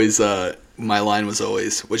 I always, my line was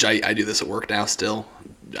always, which I do this at work now still.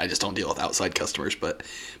 I just don't deal with outside customers, but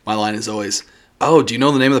my line is always, oh, do you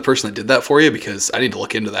know the name of the person that did that for you? Because I need to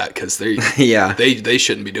look into that because Yeah. they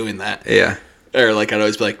shouldn't be doing that. Yeah. Or like I'd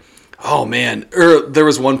always be like, oh man. Or there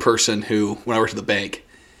was one person who, when I worked at the bank,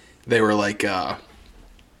 they were like, they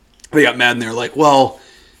got mad and they were like, well,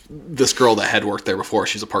 this girl that had worked there before,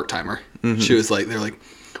 she's a part-timer. She was like, they're like,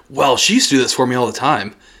 well, she used to do this for me all the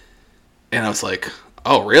time. And I was like,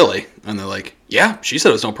 oh, really? And they're like, yeah, she said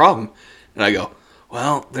it was no problem. And I go,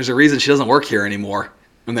 well, there's a reason she doesn't work here anymore.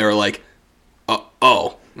 And they were like,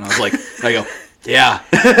 oh. And I was like, I go, yeah.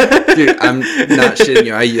 Dude, I'm not shitting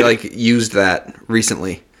you. I like used that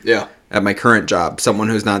recently. Yeah. At my current job, someone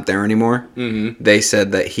who's not there anymore, they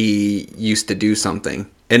said that he used to do something.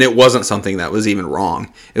 And it wasn't something that was even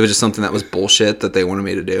wrong. It was just something that was bullshit that they wanted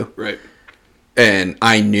me to do. Right. And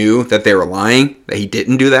I knew that they were lying, that he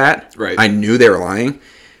didn't do that. Right. I knew they were lying.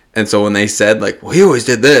 And so when they said, like, well, he always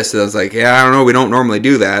did this, and I was like, yeah, I don't know, we don't normally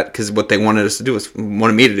do that, because what they wanted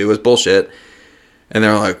me to do was bullshit. And they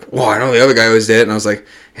were like, well, I know the other guy always did. And I was like,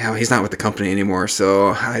 yeah, well, he's not with the company anymore.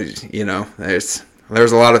 So,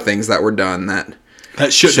 there's a lot of things that were done that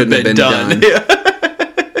shouldn't have been done. Yeah.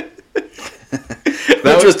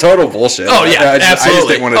 That was total bullshit. Oh, yeah, absolutely. I just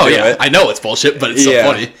didn't want to do it. I know it's bullshit, but it's so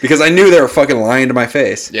funny. Because I knew they were fucking lying to my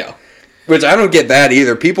face. Yeah. Which I don't get that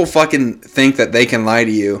either. People fucking think that they can lie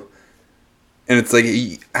to you. And it's like,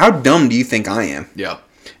 how dumb do you think I am? Yeah.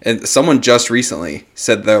 And someone just recently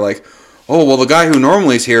said they're like, oh, well, the guy who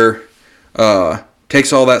normally is here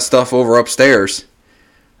takes all that stuff over upstairs.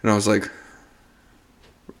 And I was like,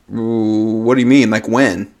 what do you mean? Like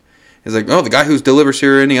when? He's like, oh, the guy who delivers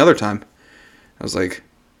here any other time. I was like,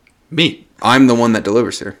 me. I'm the one that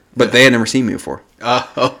delivers here. But they had never seen me before.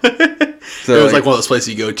 Oh. So it was like one of those places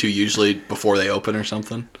you go to usually before they open or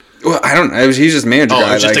something. Well, I don't know. He's just manager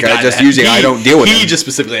guy. Just like, a guy I don't deal with him. He just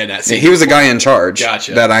specifically had that scene. He was a guy in charge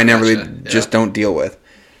Gotcha. that I never just don't deal with.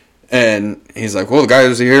 And he's like, well, the guy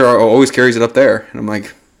who's here always carries it up there. And I'm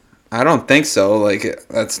like, I don't think so. Like,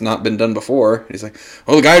 that's not been done before. And he's like,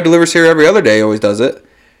 well, the guy who delivers here every other day always does it.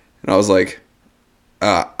 And I was like,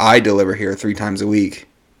 I deliver here 3 times a week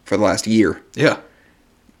for the last year. Yeah.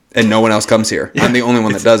 And no one else comes here. Yeah. I'm the only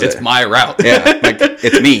one that does it. It's my route. Yeah, like,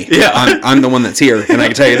 it's me. Yeah. I'm the one that's here. And I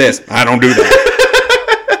can tell you this, I don't do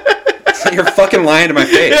that. You're fucking lying to my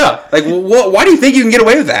face. Yeah. Like, why do you think you can get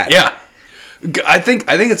away with that? Yeah. I think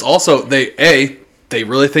it's also, they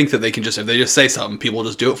really think that they can just, if they just say something, people will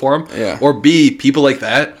just do it for them. Yeah. Or B, people like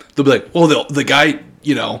that, they'll be like, well, the guy,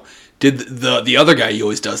 did the other guy, he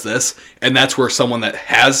always does this, and that's where someone that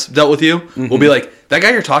has dealt with you will be like, that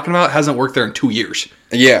guy you're talking about hasn't worked there in 2 years.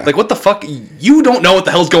 Yeah. Like, what the fuck? You don't know what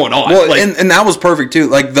the hell's going on. Well, like, and that was perfect too.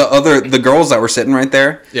 Like the girls that were sitting right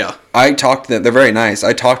there. Yeah. I talked to them. They're very nice.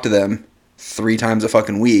 I talked to them 3 times a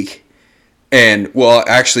fucking week, and well,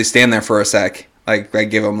 actually stand there for a sec. Like, I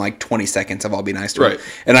give them like 20 seconds of I'll be nice to them. Right.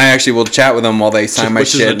 And I actually will chat with them while they sign my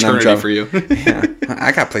shit. Which is an eternity for you. Yeah,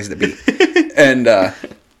 I got places to be. And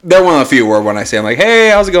they're one of the few where when I say, I'm like, hey,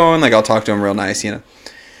 how's it going? Like, I'll talk to them real nice,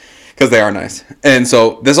 because they are nice. And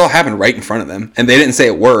so this all happened right in front of them, and they didn't say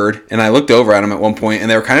a word. And I looked over at them at one point, and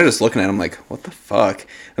they were kind of just looking at him like, what the fuck? I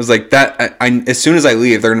was like, that. As soon as I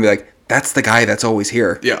leave, they're gonna be like, that's the guy that's always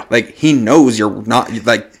here. Yeah. Like, he knows you're not,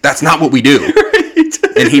 like, that's not what we do. Right.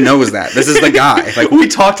 And he knows that. This is the guy. Like, we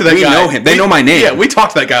talk to that guy. We know him. They know my name. Yeah, we talk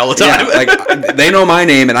to that guy all the time. Yeah, like, they know my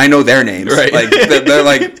name, and I know their names. Right. Like, they're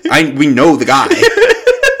like, we know the guy.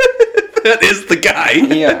 That is the guy.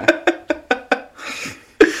 Yeah.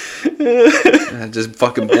 Just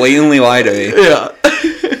fucking blatantly lie to me. Yeah.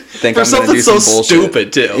 Think for I'm something do so some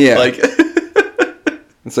stupid too. Yeah. Like,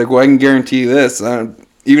 it's like, well, I can guarantee you this.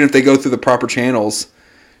 Even if they go through the proper channels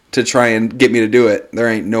to try and get me to do it, there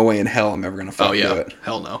ain't no way in hell I'm ever gonna fucking do it.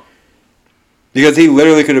 Hell no. Because he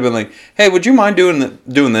literally could have been like, "Hey, would you mind doing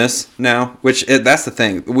this now?" Which that's the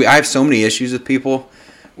thing. I have so many issues with people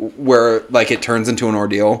where like it turns into an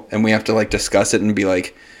ordeal, and we have to like discuss it and be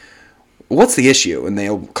like, what's the issue? And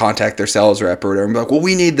they'll contact their sales rep or whatever and be like, well,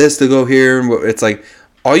 we need this to go here. And it's like,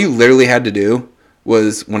 all you literally had to do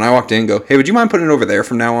was when I walked in, go, hey, would you mind putting it over there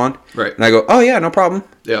from now on? Right. And I go, oh yeah, no problem.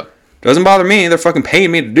 Yeah. Doesn't bother me. They're fucking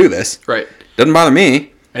paying me to do this. Right. Doesn't bother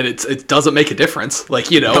me. And it doesn't make a difference. Like,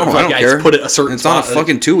 no, I don't care. Put it a certain it's spot. It's not a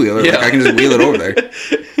fucking two-wheeler. Yeah. Like, I can just wheel it over there.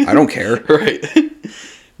 I don't care. Right.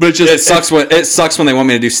 But it sucks when they want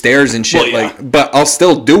me to do stairs and shit. Well, yeah. Like, but I'll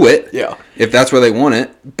still do it. Yeah. If that's where they want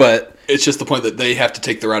it. But it's just the point that they have to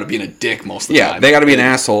take the route of being a dick most of the time. Yeah, they got to be an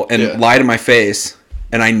asshole and lie to my face,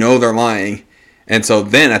 and I know they're lying. And so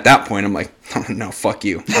then at that point, I'm like, oh, no, fuck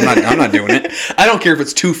you. I'm not doing it. I don't care if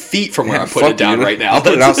it's 2 feet from where I'm putting it down right now. I'll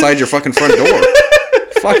put it outside your fucking front door.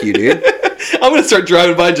 Fuck you, dude. I'm gonna start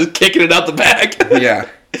driving by and just kicking it out the back. Yeah.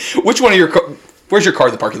 Which one of your Where's your car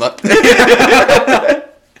in the parking lot?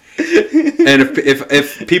 And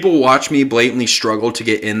if people watch me blatantly struggle to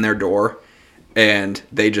get in their door, and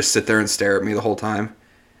they just sit there and stare at me the whole time,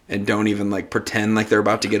 and don't even like pretend like they're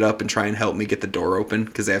about to get up and try and help me get the door open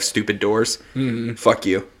because they have stupid doors, fuck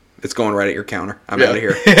you. It's going right at your counter. I'm out of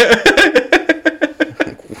here.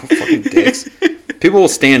 Like, fucking dicks. People will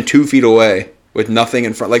stand 2 feet away with nothing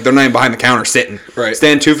in front. Like, they're not even behind the counter sitting. Right.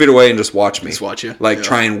 Stand 2 feet away and just watch me. Just watch you. Like,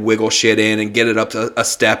 try and wiggle shit in and get it up to a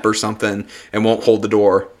step or something and won't hold the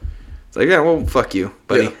door. It's like, yeah, well, fuck you,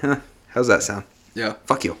 buddy. Yeah. Huh, how's that sound? Yeah.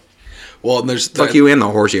 Fuck you. Well, and Fuck you and the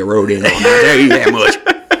horse you rode in on. There you that much.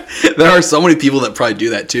 There are so many people that probably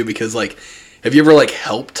do that too, because like, have you ever like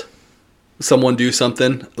helped someone do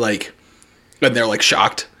something like, and they're like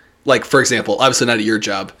shocked? Like, for example, obviously not at your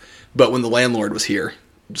job, but when the landlord was here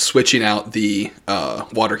switching out the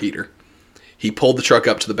water heater, he pulled the truck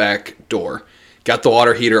up to the back door, got the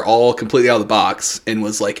water heater all completely out of the box, and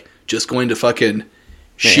was like just going to fucking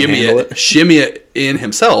shimmy it in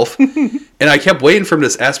himself. And I kept waiting for him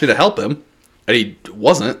to ask me to help him, and he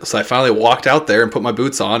wasn't. So I finally walked out there and put my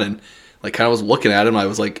boots on and like kind of was looking at him. I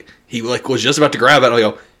was like, he like was just about to grab it. And I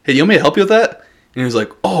go, hey, you want me to help you with that? And he was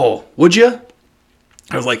like, oh, would you?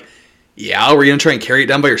 I was like, yeah, were you gonna try and carry it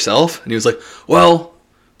down by yourself? And he was like, well,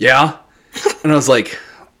 yeah. And I was like,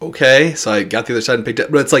 okay. So I got the other side and picked it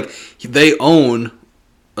up. But it's like, they own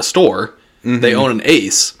a store. They own an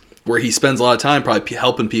Ace, where he spends a lot of time probably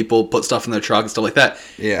helping people put stuff in their truck and stuff like that.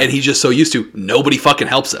 Yeah. And he's just so used to nobody fucking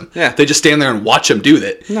helps him. Yeah. They just stand there and watch him do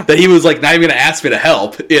that. No. That he was like not even gonna ask me to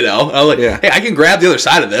help, you know. I was like, Yeah. hey, I can grab the other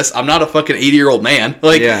side of this. I'm not a fucking 80-year-old man.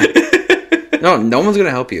 Like, Yeah. No one's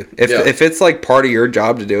gonna help you. If it's like part of your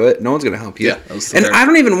job to do it, no one's gonna help you. Yeah, and I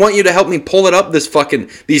don't even want you to help me pull it up these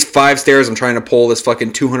 5 stairs I'm trying to pull this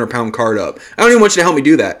fucking 200-pound cart up. I don't even want you to help me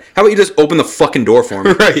do that. How about you just open the fucking door for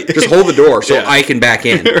me? Right. Just hold the door so Yeah. I can back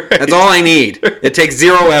in. Right. That's all I need. It takes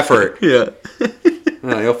 0 effort. yeah.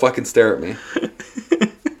 No, you'll fucking stare at me.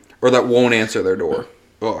 Or that won't answer their door.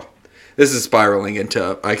 Oh. This is spiraling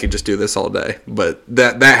into I could just do this all day. But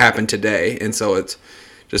that happened today, and so it's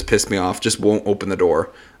just pissed me off. Just won't open the door.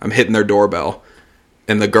 I'm hitting their doorbell.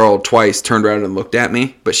 And the girl twice turned around and looked at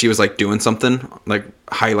me, but she was like doing something, like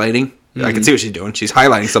highlighting. I can see what she's doing. She's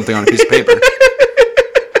highlighting something on a piece of paper.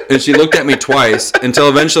 And she looked at me twice until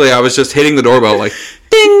eventually I was just hitting the doorbell like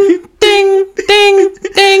ding, ding, ding,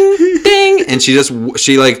 ding, ding. And she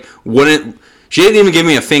wouldn't, she didn't even give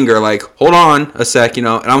me a finger like, hold on a sec, you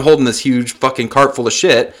know, and I'm holding this huge fucking cart full of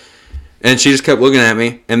shit. And she just kept looking at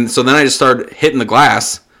me. And so then I just started hitting the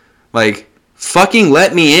glass. Like, fucking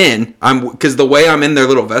let me in. Because the way I'm in their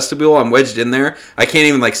little vestibule, I'm wedged in there. I can't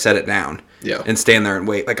even, like, set it down. Yeah. And stand there and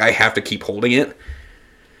wait. Like, I have to keep holding it.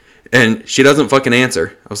 And she doesn't fucking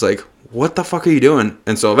answer. I was like, what the fuck are you doing?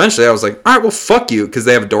 And so eventually I was like, all right, well, fuck you. Because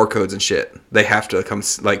they have door codes and shit. They have to come,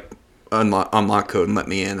 like, unlock code and let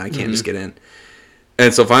me in. I can't just get in.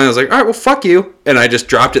 And so finally I was like, all right, well, fuck you. And I just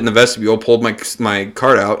dropped it in the vestibule, pulled my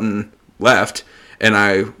cart out, and left. And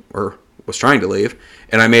or was trying to leave.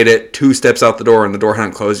 And I made it 2 steps out the door, and the door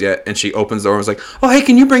hadn't closed yet. And she opens the door and was like, oh, hey,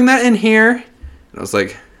 can you bring that in here? And I was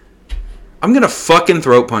like, I'm going to fucking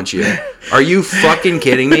throat punch you. Are you fucking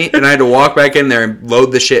kidding me? And I had to walk back in there and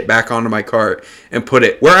load the shit back onto my cart and put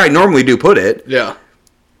it where I normally do put it. Yeah.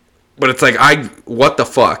 But it's like, what the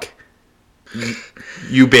fuck?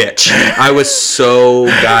 You bitch. I was so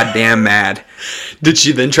goddamn mad. Did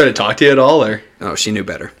she then try to talk to you at all, or? Oh, she knew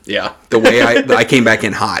better. Yeah. The way I came back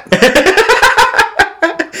in hot.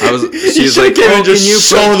 She was like, oh, can you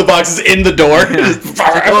show the boxes in the door?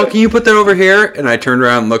 Oh, can you put that over here? And I turned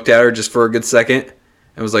around and looked at her just for a good second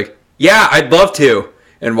and was like, yeah, I'd love to.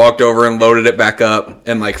 And walked over and loaded it back up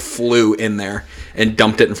and like flew in there and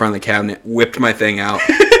dumped it in front of the cabinet, whipped my thing out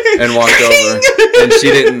and walked over. And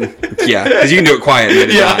she didn't, because you can do it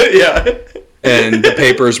quiet. Yeah. And the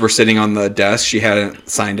papers were sitting on the desk. She hadn't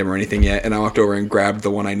signed them or anything yet. And I walked over and grabbed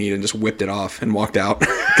the one I needed and just whipped it off and walked out.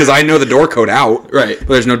 Because I know the door code out. Right. But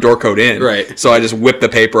there's no door code in. Right. So I just whipped the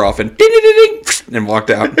paper off and ding, and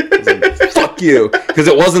walked out. I was like, fuck you. Because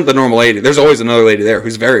it wasn't the normal lady. There's always another lady there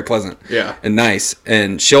who's very pleasant. Yeah. And nice.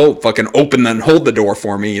 And she'll fucking open and hold the door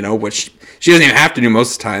for me, you know, which she doesn't even have to do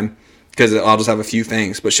most of the time. Because I'll just have a few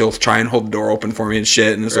things. But she'll try and hold the door open for me and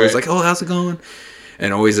shit. And it's always like, oh, how's it going?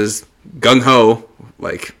 And always is gung-ho,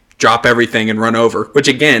 like, drop everything and run over. Which,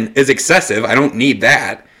 again, is excessive. I don't need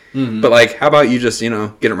that. Mm-hmm. But, like, how about you just, you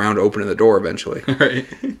know, get around to opening the door eventually? Right.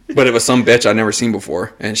 But it was some bitch I'd never seen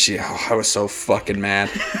before. And I was so fucking mad.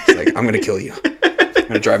 She's like, I'm going to kill you. I'm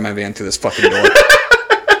going to drive my van through this fucking door.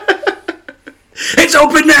 It's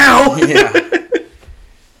open now! Yeah.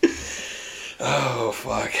 Oh,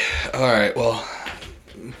 fuck. All right, well,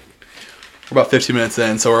 We're about 15 minutes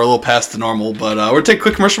in, so we're a little past the normal, but we're going to take a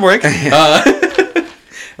quick commercial break.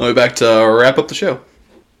 We'll be back to wrap up the show.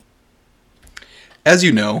 As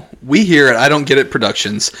you know, we here at I Don't Get It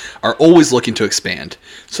Productions are always looking to expand.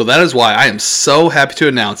 So that is why I am so happy to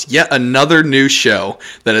announce yet another new show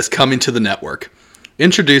that is coming to the network.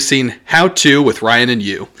 Introducing How To with Ryan and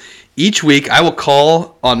You. Each week I will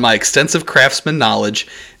call on my extensive craftsman knowledge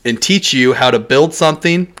and teach you how to build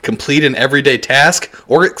something, complete an everyday task,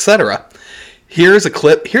 or etc. Here's a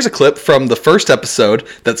clip from the first episode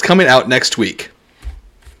that's coming out next week.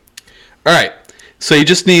 Alright, so you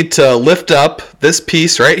just need to lift up this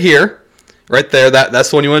piece right here. Right there, that's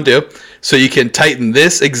the one you want to do. So you can tighten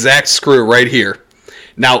this exact screw right here.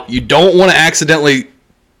 Now, you don't want to accidentally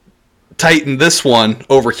tighten this one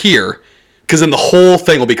over here, because then the whole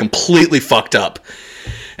thing will be completely fucked up.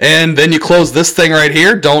 And then you close this thing right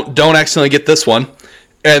here. Don't accidentally get this one.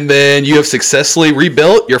 And then you have successfully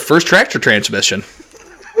rebuilt your first tractor transmission.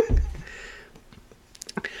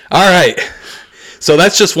 All right. So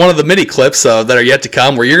that's just one of the mini clips that are yet to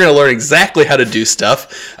come where you're going to learn exactly how to do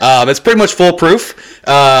stuff. It's pretty much foolproof.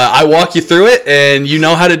 I walk you through it, and you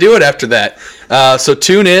know how to do it after that. So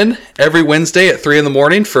tune in every Wednesday at 3 in the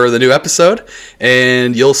morning for the new episode,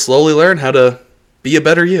 and you'll slowly learn how to be a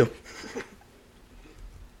better you.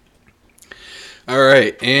 All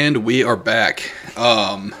right, and we are back.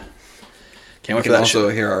 Can't wait for that also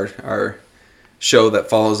hear our show that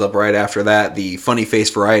follows up right after that, the Funny Face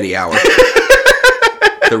Variety Hour.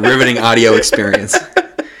 The riveting audio experience.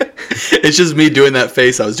 It's just me doing that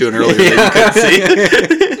face I was doing earlier that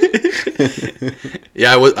you couldn't see.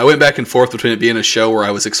 Yeah, I went back and forth between it being a show where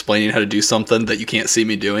I was explaining how to do something that you can't see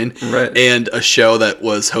me doing, right, and a show that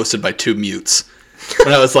was hosted by two mutes.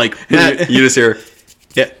 When I was like, Matt, you just hear,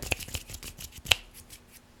 yeah.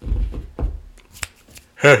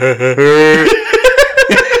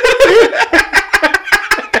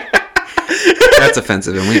 That's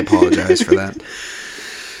offensive, and we apologize for that.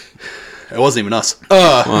 It wasn't even us.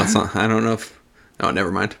 Well, it's not, I don't know if... Oh,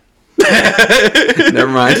 never mind. Never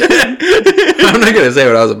mind. I'm not going to say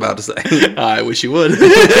what I was about to say. I wish you would.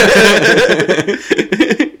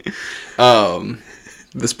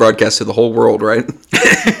 This broadcast to the whole world, right?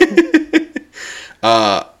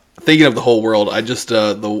 Thinking of the whole world, I just... one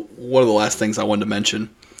of the last things I wanted to mention,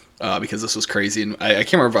 because this was crazy, and I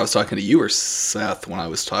can't remember if I was talking to you or Seth when I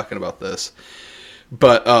was talking about this,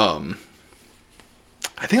 but...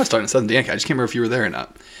 I think I was talking to Seth and Danica. I just can't remember if you were there or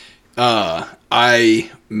not.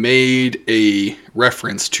 I made a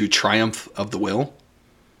reference to Triumph of the Will.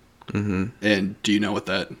 Mm-hmm. And do you know what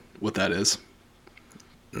that is?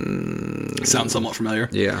 Sounds somewhat familiar.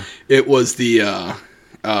 Yeah. It was the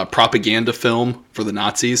propaganda film for the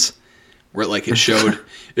Nazis, where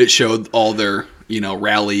it showed all their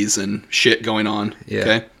rallies and shit going on. Yeah.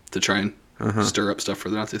 Okay, to try and stir up stuff for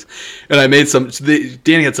the Nazis. And I made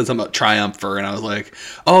Danny had said something about Triumpher, and I was like,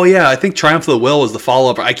 oh yeah, I think Triumph of the Will was the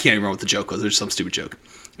follow-up. I can't even remember what the joke was. It was some stupid joke.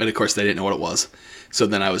 And of course they didn't know what it was. So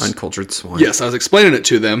then I was... Uncultured swine. Yes, I was explaining it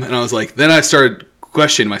to them, and I was like, then I started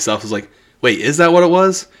questioning myself. I was like, wait, is that what it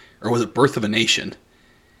was? Or was it Birth of a Nation? And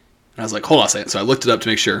I was like, hold on a second. So I looked it up to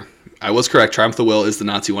make sure I was correct. Triumph of the Will is the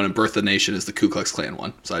Nazi one, and Birth of the Nation is the Ku Klux Klan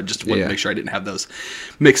one. So I just wanted to make sure I didn't have those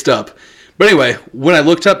mixed up. But anyway, when I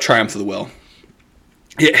looked up Triumph of the Will,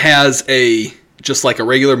 it has just like a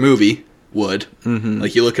regular movie would. Mm-hmm.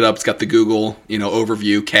 Like you look it up, it's got the Google,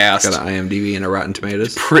 overview, cast. Got an IMDb and a Rotten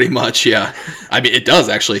Tomatoes. Pretty much, yeah. I mean, it does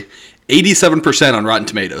actually. 87% on Rotten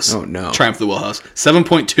Tomatoes. Oh no. Triumph of the Will House.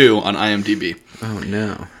 7.2 on IMDb. Oh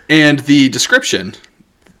no. And the description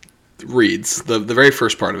reads, the very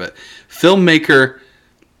first part of it, filmmaker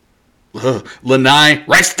Lanai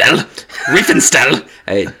Riefenstahl.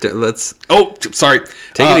 Hey, let's... Oh, sorry.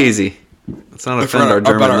 Take it easy. Let's not offend our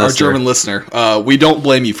German listener. Our German listener. We don't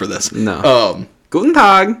blame you for this. No. Guten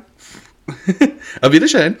Tag. Auf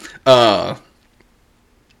Wiedersehen.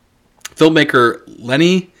 Filmmaker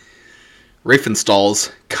Leni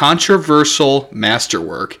Riefenstahl's controversial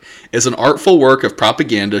masterwork is an artful work of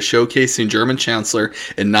propaganda showcasing German Chancellor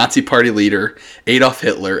and Nazi Party leader Adolf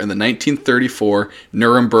Hitler in the 1934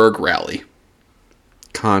 Nuremberg Rally.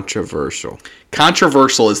 Controversial.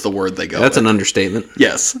 Controversial is the word they go with. That's an understatement.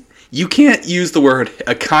 Yes. You can't use the word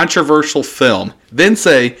a controversial film, then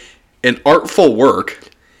say an artful work.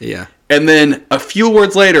 Yeah. And then a few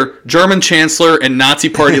words later, German Chancellor and Nazi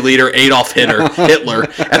Party leader Adolf Hitler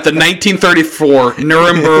at the 1934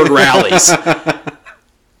 Nuremberg rallies.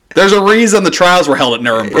 There's a reason the trials were held at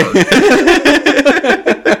Nuremberg.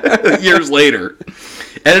 Years later.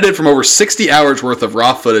 Edited from over 60 hours worth of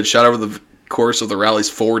raw footage shot over the course of the rally's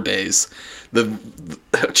 4 days.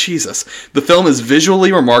 Jesus. The film is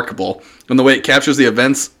visually remarkable in the way it captures the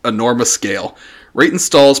event's enormous scale.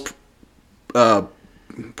 Ratenstall's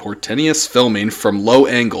portentous filming from low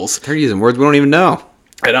angles. They're using words we don't even know.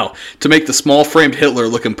 I know. To make the small-framed Hitler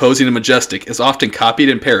look imposing and majestic is often copied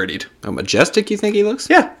and parodied. Oh, majestic, you think he looks?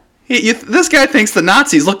 Yeah. This guy thinks the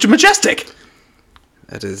Nazis looked majestic.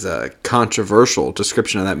 That is a controversial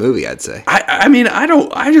description of that movie, I'd say. I mean,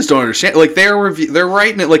 I just don't understand. Like, they're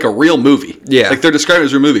writing it like a real movie. Yeah. Like, they're describing it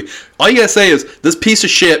as a real movie. All you gotta say is, this piece of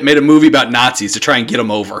shit made a movie about Nazis to try and get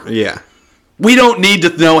them over. Yeah. We don't need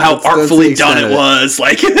to know how artfully done it was.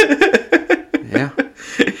 Like, yeah.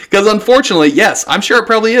 Because unfortunately, yes, I'm sure it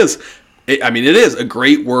probably is. It is a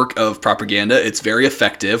great work of propaganda. It's very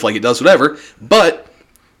effective. Like, it does whatever. But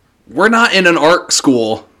we're not in an art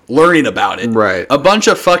school learning about it. Right. A bunch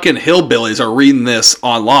of fucking hillbillies are reading this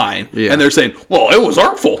online, and they're saying, well, it was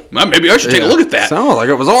artful. Maybe I should take a look at that. Sounds like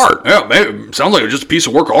it was art. Yeah, maybe, sounds like it was just a piece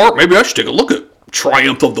of work of art. Maybe I should take a look at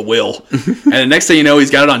Triumph of the Will. And the next thing you know,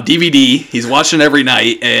 he's got it on DVD. He's watching it every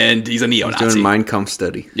night, and he's a neo-Nazi. He's doing Mein Kampf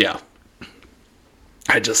study. Yeah.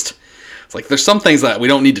 It's like, there's some things that we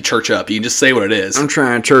don't need to church up. You can just say what it is. I'm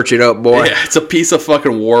trying to church it up, boy. Yeah, it's a piece of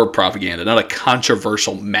fucking war propaganda, not a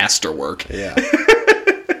controversial masterwork. Yeah.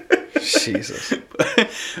 Jesus.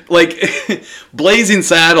 Like, Blazing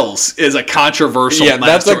Saddles is a controversial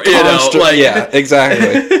masterwork. Yeah,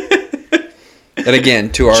 exactly. And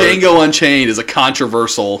again, to our Django Unchained is a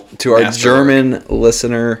controversial to our masterwork. German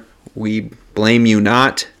listener, we blame you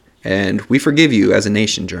not, and we forgive you as a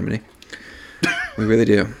nation, Germany. We really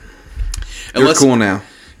do. You're cool now.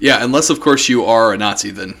 Yeah, unless, of course, you are a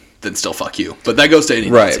Nazi, then still fuck you. But that goes to any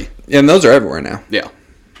Nazi. Right. And those are everywhere now. Yeah.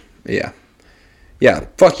 Yeah. Yeah,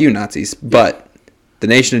 fuck you, Nazis. But the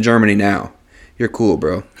nation of Germany now, you're cool,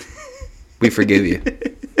 bro. We forgive you.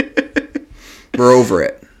 We're over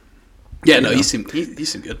it. Yeah, you seem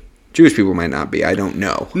good. Jewish people might not be. I don't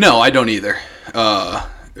know. No, I don't either. I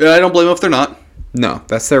don't blame them if they're not. No,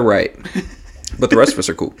 that's their right. But the rest of us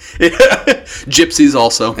are cool. Yeah. Gypsies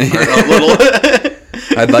also are a little.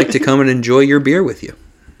 I'd like to come and enjoy your beer with you.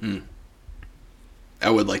 I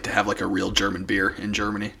would like to have like a real German beer in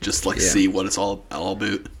Germany. Just like see what it's all about.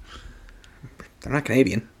 They're not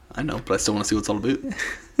Canadian. I know, but I still want to see what it's all about.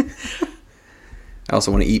 I also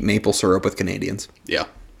want to eat maple syrup with Canadians. Yeah.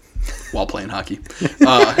 While playing hockey.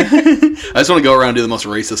 I just want to go around and do the most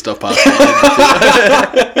racist stuff possible.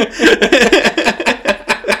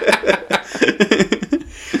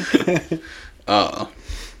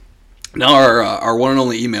 Now our one and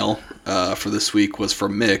only email for this week was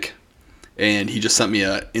from Mick, and he just sent me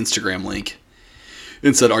an Instagram link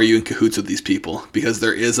and said, "Are you in cahoots with these people?" Because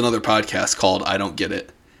there is another podcast called I Don't Get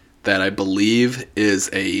It that I believe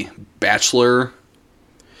is a bachelor.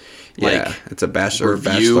 Yeah, it's a bachelor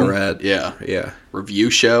review, bachelorette. Yeah, review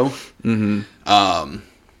show. Mm-hmm.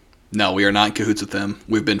 No, we are not in cahoots with them.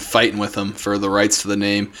 We've been fighting with them for the rights to the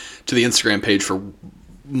name, to the Instagram page for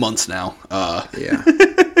months now. Yeah.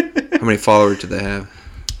 How many followers do they have?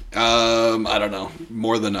 I don't know.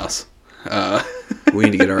 More than us. We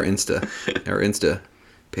need to get our Insta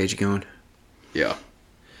page going. Yeah.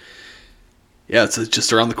 Yeah, it's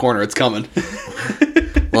just around the corner. It's coming.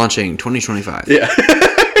 Launching 2025. Yeah.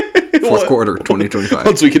 Fourth quarter 2025.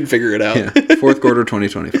 Once we can figure it out. Yeah. Fourth quarter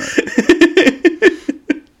 2025.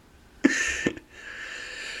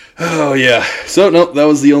 Oh, yeah. So, no, that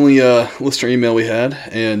was the only listener email we had.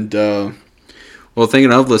 And, well,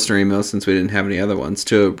 thinking of listener emails, since we didn't have any other ones,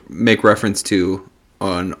 to make reference to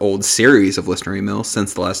an old series of listener emails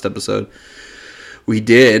since the last episode, we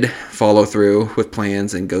did follow through with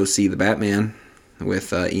plans and go see The Batman with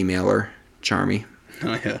emailer Charmy.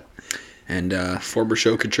 oh, yeah. And, Former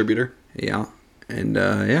show contributor. yeah. And,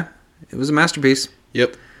 yeah, it was a masterpiece.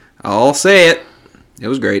 Yep. I'll say it. It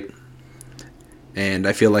was great. And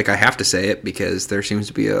I feel like I have to say it because there seems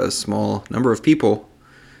to be a small number of people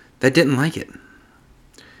that didn't like it.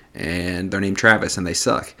 And they're named Travis and they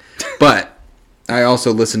suck. But I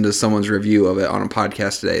also listened to someone's review of it on a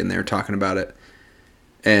podcast today and they were talking about it.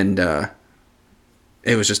 And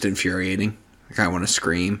it was just infuriating. Like, I want to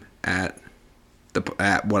scream at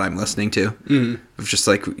what I'm listening to. Mm-hmm. It's just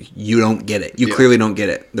like, you don't get it. You clearly don't get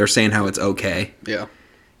it. They're saying how it's okay. Yeah.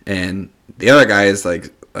 And the other guy is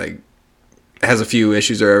like has a few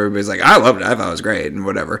issues where everybody's like, I loved it, I thought it was great, and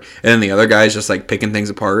whatever. And then the other guy's just like picking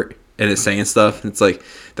things apart and is saying stuff. And it's like,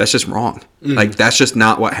 that's just wrong. Mm-hmm. Like, that's just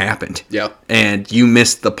not what happened. Yeah. And you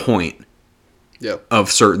missed the point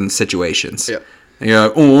of certain situations. Yeah. And you're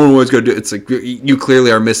like, oh, what's going to do? It's like, you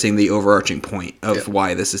clearly are missing the overarching point of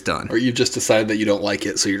why this is done. Or you've just decided that you don't like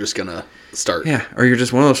it, so you're just going to start. Yeah. Or you're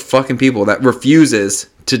just one of those fucking people that refuses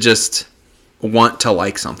to just want to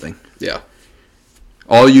like something. Yeah.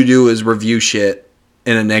 All you do is review shit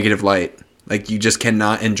in a negative light. Like, you just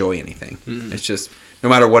cannot enjoy anything. Mm-hmm. It's just, no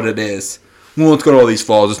matter what it is, well, it's got all these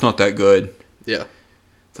flaws, it's not that good. Yeah.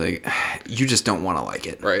 It's like, you just don't want to like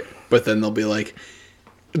it. Right. But then they'll be like,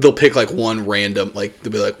 they'll pick like one random, like,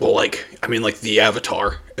 they'll be like, well, like, I mean, like, the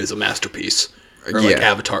Avatar is a masterpiece. Or like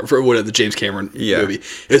Avatar, for whatever, the James Cameron movie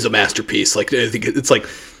is a masterpiece. Like, I think it's like,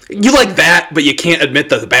 you like that, but you can't admit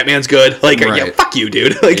that the Batman's good. Like, right. Yeah, fuck you,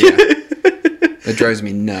 dude. Like, That drives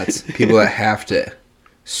me nuts. People that have to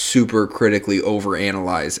super critically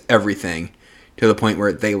overanalyze everything to the point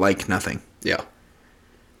where they like nothing. Yeah.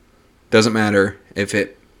 Doesn't matter if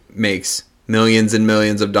it makes millions and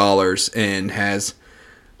millions of dollars and has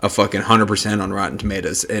a fucking 100% on Rotten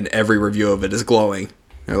Tomatoes and every review of it is glowing.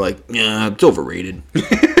 They're like, yeah, it's overrated.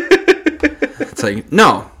 It's like,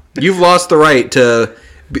 no, you've lost the right to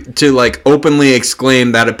like openly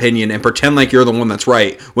exclaim that opinion and pretend like you're the one that's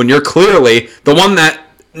right when you're clearly the one that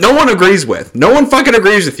no one agrees with. No one fucking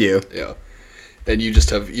agrees with you. Yeah. And you've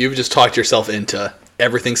just talked yourself into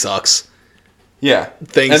everything sucks. Yeah.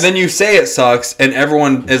 Things. And then you say it sucks and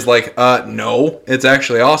everyone is like, no, it's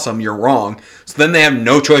actually awesome. You're wrong. So then they have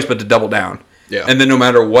no choice but to double down. Yeah. And then no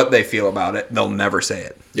matter what they feel about it, they'll never say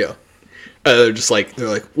it. Yeah. They're like,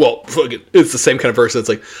 well, fuck it. It's the same kind of person. It's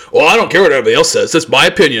like, well, I don't care what everybody else says. That's my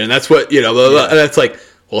opinion, and that's what, blah, blah, blah. And it's like,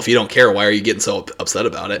 well, if you don't care, why are you getting so upset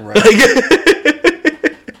about it? Right.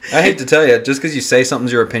 I hate to tell you, just because you say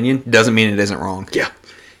something's your opinion doesn't mean it isn't wrong. Yeah.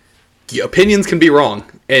 Opinions can be wrong,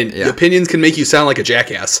 and opinions can make you sound like a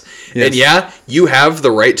jackass. Yes. And yeah, you have the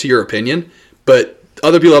right to your opinion, but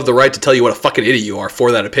other people have the right to tell you what a fucking idiot you are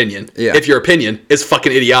for that opinion. Yeah. If your opinion is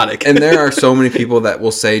fucking idiotic. And there are so many people that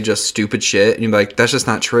will say just stupid shit, and you're like, that's just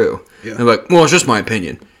not true. Yeah. They're like, well, it's just my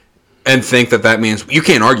opinion. And think that means you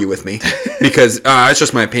can't argue with me because it's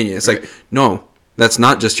just my opinion. It's right. Like, no, that's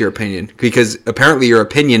not just your opinion, because apparently your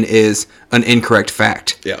opinion is an incorrect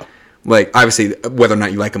fact. Yeah. Like, obviously, whether or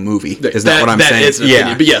not you like a movie is not what I'm saying. That is an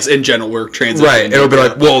opinion. But yes, in general, we're transitioning. Right. It'll be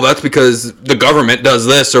like, well, that's because the government does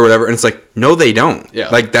this or whatever. And it's like, no, they don't. Yeah.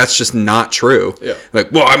 Like, that's just not true. Yeah.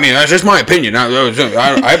 Like, well, I mean, that's just my opinion. I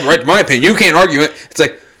have a right to my opinion. You can't argue it. It's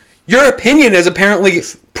like, your opinion is apparently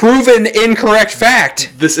proven incorrect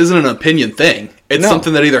fact. This isn't an opinion thing. It's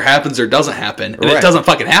something that either happens or doesn't happen. And it doesn't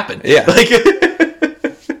fucking happen. Yeah. Like,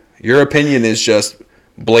 your opinion is just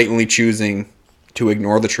blatantly choosing to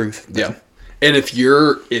ignore the truth. Yeah. And if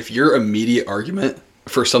your immediate argument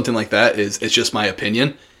for something like that is it's just my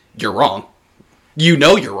opinion, you're wrong. You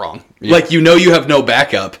know you're wrong. Yeah. Like, you know you have no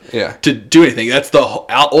backup to do anything. That's the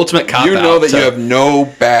ultimate cop-out. You know that you have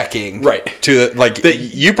no backing. Right. To, like,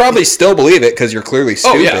 you probably still believe it because you're clearly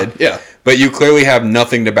stupid. Oh, yeah. But you clearly have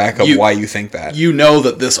nothing to back up why you think that. You know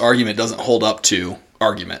that this argument doesn't hold up to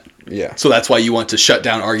argument. Yeah. So that's why you want to shut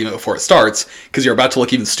down argument before it starts, because you're about to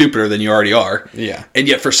look even stupider than you already are. Yeah. And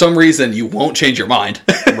yet, for some reason, you won't change your mind.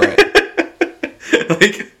 Right.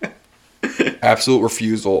 Like, absolute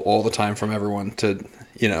refusal all the time from everyone to,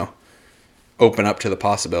 open up to the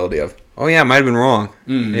possibility of, oh yeah, I might have been wrong.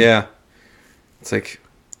 Mm-hmm. Yeah. It's like,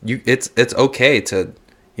 it's okay to,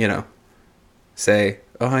 say,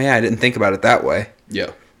 oh yeah, I didn't think about it that way.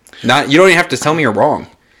 Yeah. You don't even have to tell me you're wrong.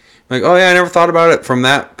 Like, oh yeah, I never thought about it from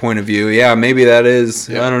that point of view. Yeah, maybe that is.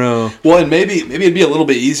 Yeah. I don't know. Well, and maybe it'd be a little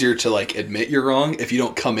bit easier to like admit you're wrong if you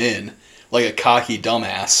don't come in like a cocky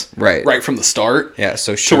dumbass right from the start. Yeah,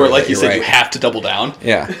 so sure. To where, like you said, you have to double down.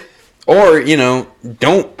 Yeah. Or,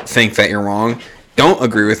 don't think that you're wrong. Don't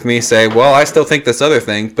agree with me. Say, well, I still think this other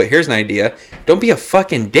thing, but here's an idea. Don't be a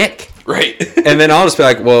fucking dick. Right. And then I'll just be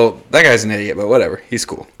like, well, that guy's an idiot, but whatever. He's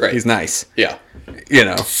cool. Right. He's nice. Yeah.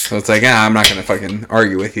 So it's like, I'm not going to fucking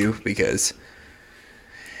argue with you because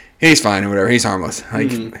he's fine or whatever. He's harmless.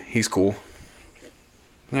 Like, he's cool.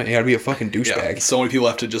 You gotta be a fucking douchebag. Yeah, so many people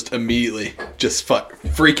have to just immediately just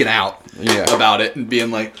freaking out about it and being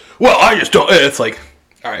like, well, I just don't. It's like,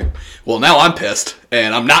 all right, well, now I'm pissed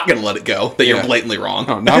and I'm not going to let it go that you're blatantly wrong.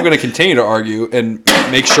 Oh, now I'm going to continue to argue and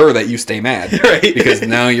make sure that you stay mad. Right. Because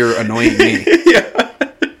now you're annoying me. Yeah.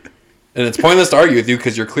 And it's pointless to argue with you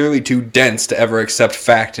because you're clearly too dense to ever accept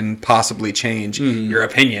fact and possibly change your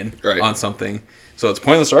opinion on something. So it's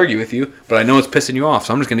pointless to argue with you, but I know it's pissing you off,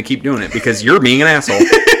 so I'm just going to keep doing it because you're being an asshole.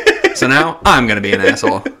 So now I'm going to be an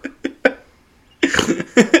asshole.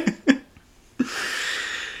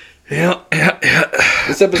 Yeah.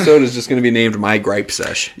 This episode is just going to be named My Gripe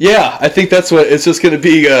Sesh. Yeah, I think that's what it's just going to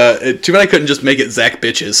be. Too bad I couldn't just make it Zach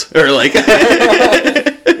Bitches. Or like...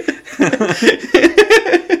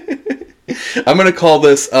 I'm going to call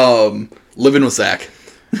this Living with Zach.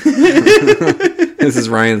 This is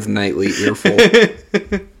Ryan's nightly earful.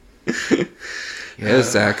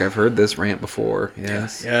 Yes, Zach, I've heard this rant before.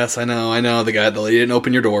 Yes. Yes, I know. The guy that he didn't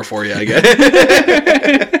open your door for you. I get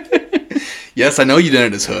it. Yes, I know you did it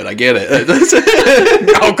in his hood. I get it.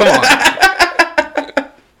 Oh, come on.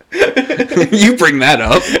 You bring that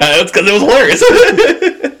up. That's because it was hilarious.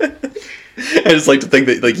 I just like to think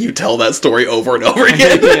that like you tell that story over and over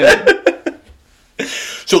again. Yeah.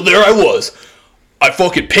 So there I was. I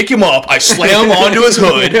fucking pick him up. I slam him onto his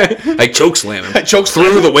hood. I choke slam him. I choke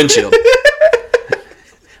through the windshield.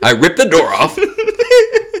 I rip the door off.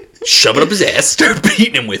 Shove it up his ass. Start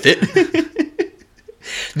beating him with it.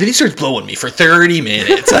 Then he starts blowing me for 30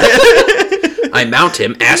 minutes. I mount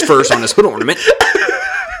him ass first on his hood ornament.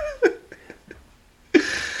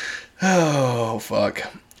 Oh, fuck.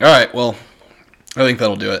 All right, well, I think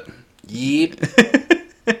that'll do it. Yeet.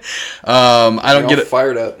 I don't get it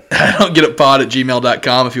fired up. I don't get it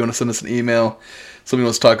pod@gmail.com if you want to send us an email. Something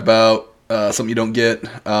wants to talk about, something you don't get.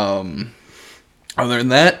 Other than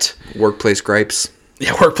that, Workplace gripes.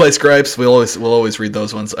 Yeah, workplace gripes. We'll always read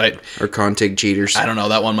those ones. Or Contag cheaters. I don't know.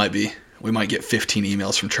 That one might be. We might get 15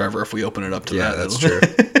 emails from Trevor if we open it up to that. Yeah, that's true.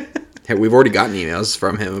 Hey, we've already gotten emails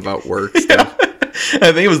from him about work stuff.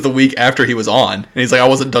 I think it was the week after he was on, and he's like, "I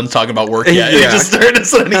wasn't done talking about work yet." Yeah. He just started to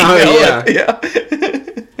send an email. Oh, yeah.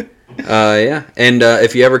 Yeah. And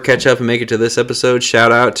if you ever catch up and make it to this episode,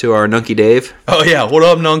 shout out to our Nunky Dave. Oh yeah, what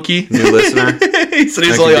up, Nunky? New listener. He said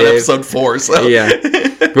he's Nunky only on Dave. episode 4. So Yeah.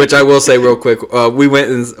 Which I will say real quick, we went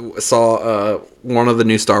and saw one of the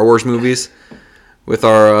new Star Wars movies with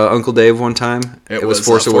our Uncle Dave one time. It was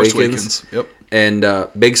was Force Awakens. Yep. And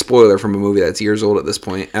big spoiler from a movie that's years old at this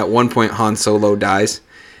point. At one point, Han Solo dies,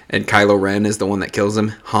 and Kylo Ren is the one that kills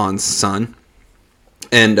him, Han's son.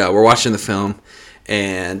 And we're watching the film,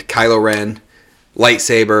 and Kylo Ren,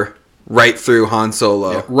 lightsaber, right through Han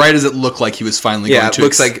Solo. Yeah, right as it looked like he was finally Yeah, going it to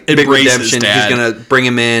looks like big embrace his redemption. dad. He's going to bring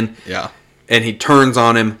him in. Yeah. And he turns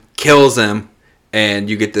on him, kills him, and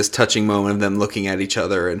you get this touching moment of them looking at each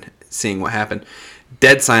other and seeing what happened.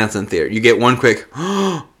 Dead silence in theater. You get one quick,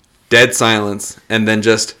 dead silence, and then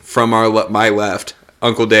just from my left,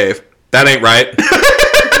 Uncle Dave, that ain't right.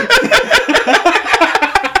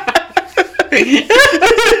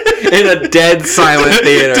 In a dead silent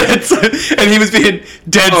theater. And he was being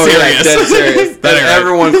dead serious. Yeah, dead serious. That ain't right.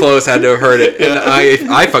 Everyone close had to have heard it. And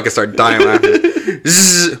I fucking started dying laughing.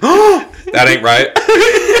 That ain't right.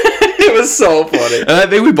 It was so funny. And I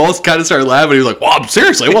think we both kind of started laughing. He was like, "Well,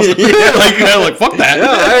 seriously, it wasn't." like fuck that. Yeah,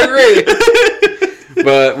 I agree.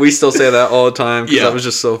 But we still say that all the time because that was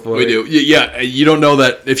just so funny. We do. Yeah, you don't know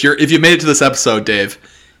that if you made it to this episode, Dave,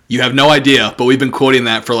 you have no idea. But we've been quoting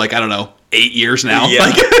that for 8 years now.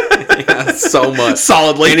 Yeah. Yeah, so much.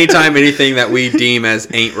 Solidly. Anytime anything that we deem as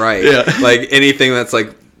ain't right. Yeah. Anything that's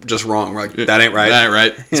just wrong. We're like, that ain't right. That ain't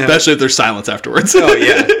right. Yeah. Especially if there's silence afterwards. Oh,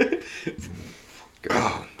 yeah.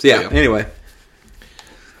 So, yeah, anyway.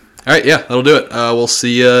 All right, yeah, that'll do it. We'll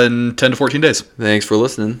see you in 10 to 14 days. Thanks for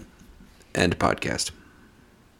listening. End podcast.